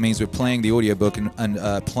means we're playing the audiobook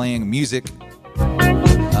and playing music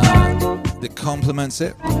that complements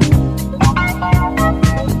it.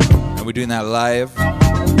 And we're doing that live,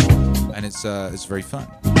 and it's very fun.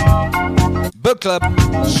 Book Club,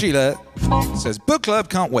 Sheila says, Book Club,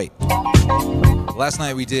 can't wait. Last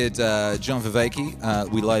night we did John Vervaeke.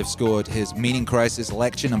 We live scored his Meaning Crisis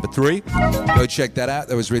lecture number 3. Go check that out.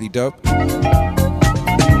 That was really dope.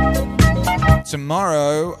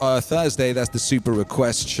 Tomorrow, Thursday, that's the Super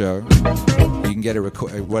Request show. You can get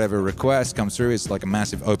whatever request comes through. It's like a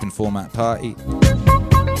massive open format party.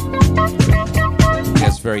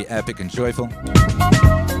 It's very epic and joyful.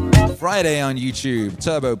 Friday on YouTube,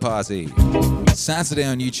 Turbo Party. Saturday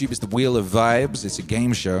on YouTube is the Wheel of Vibes. It's a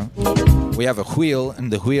game show. We have a wheel,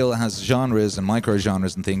 and the wheel has genres and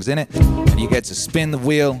micro-genres and things in it. And you get to spin the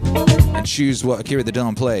wheel and choose what Akira the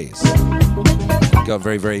Don plays. Got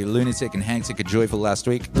very, very lunatic and hectic and joyful last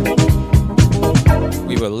week.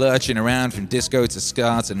 We were lurching around from disco to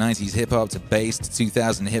ska to 90s hip-hop to bass to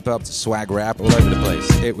 2000 hip-hop to swag rap all over the place.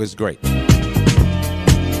 It was great.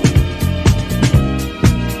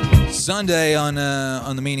 Sunday on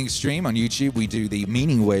the Meaning stream on YouTube, we do the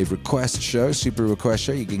Meaningwave request show, Super Request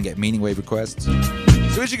show. You can get Meaningwave requests.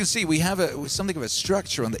 So as you can see, we have something of a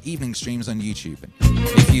structure on the evening streams on YouTube. And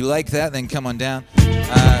if you like that, then come on down.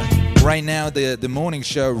 Right now, the morning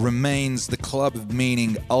show remains the Club of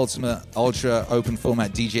Meaning Ultimate Ultra Open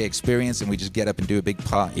Format DJ Experience, and we just get up and do a big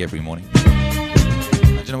party every morning.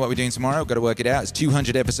 I don't know what we're doing tomorrow. I've got to work it out. It's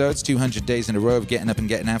 200 episodes, 200 days in a row of getting up and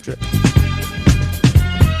getting after it.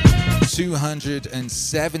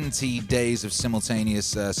 270 days of simultaneous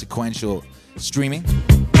sequential streaming.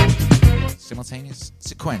 Simultaneous?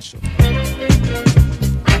 Sequential.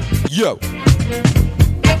 Yo!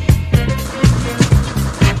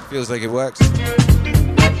 Feels like it works.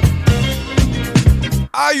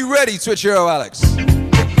 Are you ready, Twitch Hero Alex?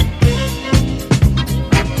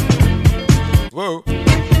 Whoa.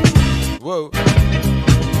 Whoa.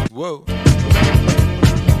 Whoa.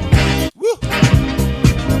 Woo.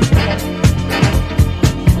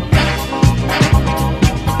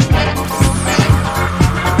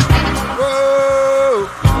 Whoa.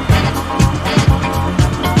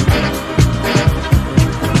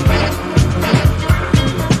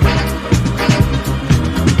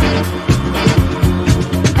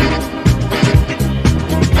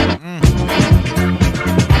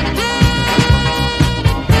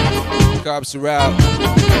 Cops are out.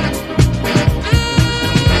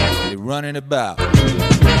 They're running about.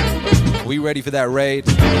 We ready for that raid?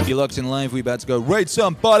 If you're locked in live, we about to go raid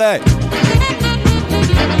somebody.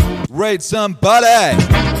 Raid somebody. Yeah.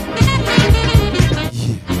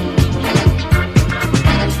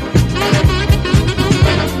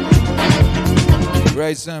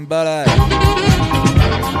 Raid somebody.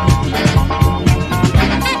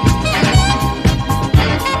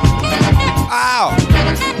 Ow!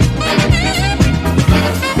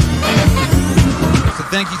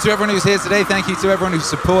 Thank you to everyone who's here today. Thank you to everyone who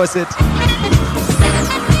supports it.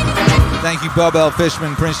 Thank you, Bob L.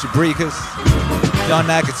 Fishman, Prince Jabrikas, Don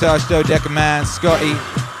Nakatosh, Do Deckerman, Scotty.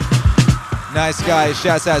 Nice guy.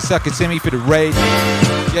 Shouts out Sucker Timmy for the raid.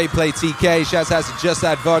 J Play TK. Shouts out to Just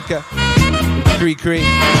Add Vodka. Cree Cree.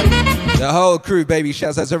 The whole crew, baby.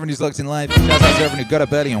 Shouts out to everyone who's locked in live. Shouts out to everyone who got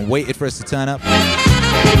up early and waited for us to turn up.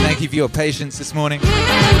 Thank you for your patience this morning.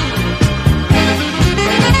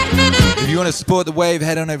 If you want to support the wave,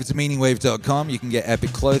 head on over to meaningwave.com. You can get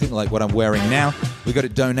epic clothing like what I'm wearing now. We've got a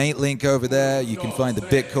donate link over there. You can find the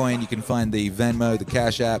Bitcoin, you can find the Venmo, the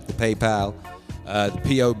Cash App, the PayPal, the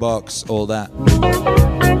P.O. Box, all that.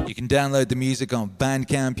 You can download the music on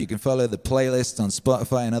Bandcamp. You can follow the playlists on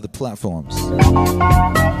Spotify and other platforms.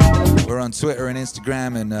 We're on Twitter and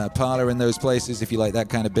Instagram and Parler in those places if you like that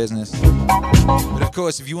kind of business. But of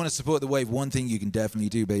course, if you want to support the wave, one thing you can definitely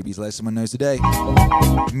do, babies, let someone know today.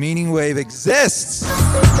 Meaningwave exists.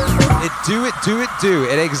 It do.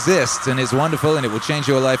 It exists and it's wonderful and it will change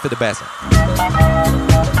your life for the better.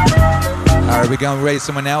 All right, we're going to raid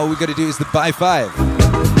someone now. All we got to do is the buy 5.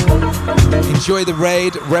 Enjoy the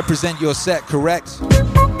raid. Represent your set correct.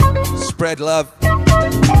 Spread love.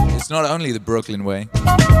 It's not only the Brooklyn way.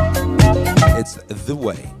 It's the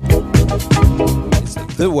way. It's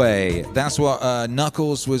the way. That's what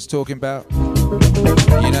Knuckles was talking about.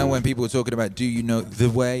 You know, when people were talking about, do you know the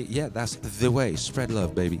way? Yeah, that's the way. Spread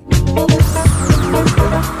love, baby.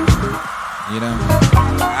 You know,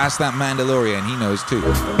 ask that Mandalorian. He knows too.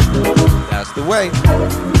 That's the way.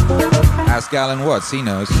 Ask Alan Watts. He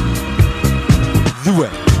knows. The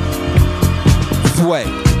way. The way.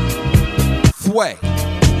 The way.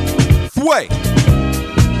 The way.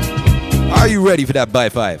 Are you ready for that buy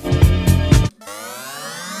 5? 3,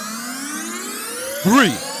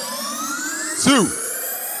 2,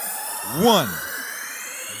 1,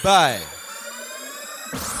 buy.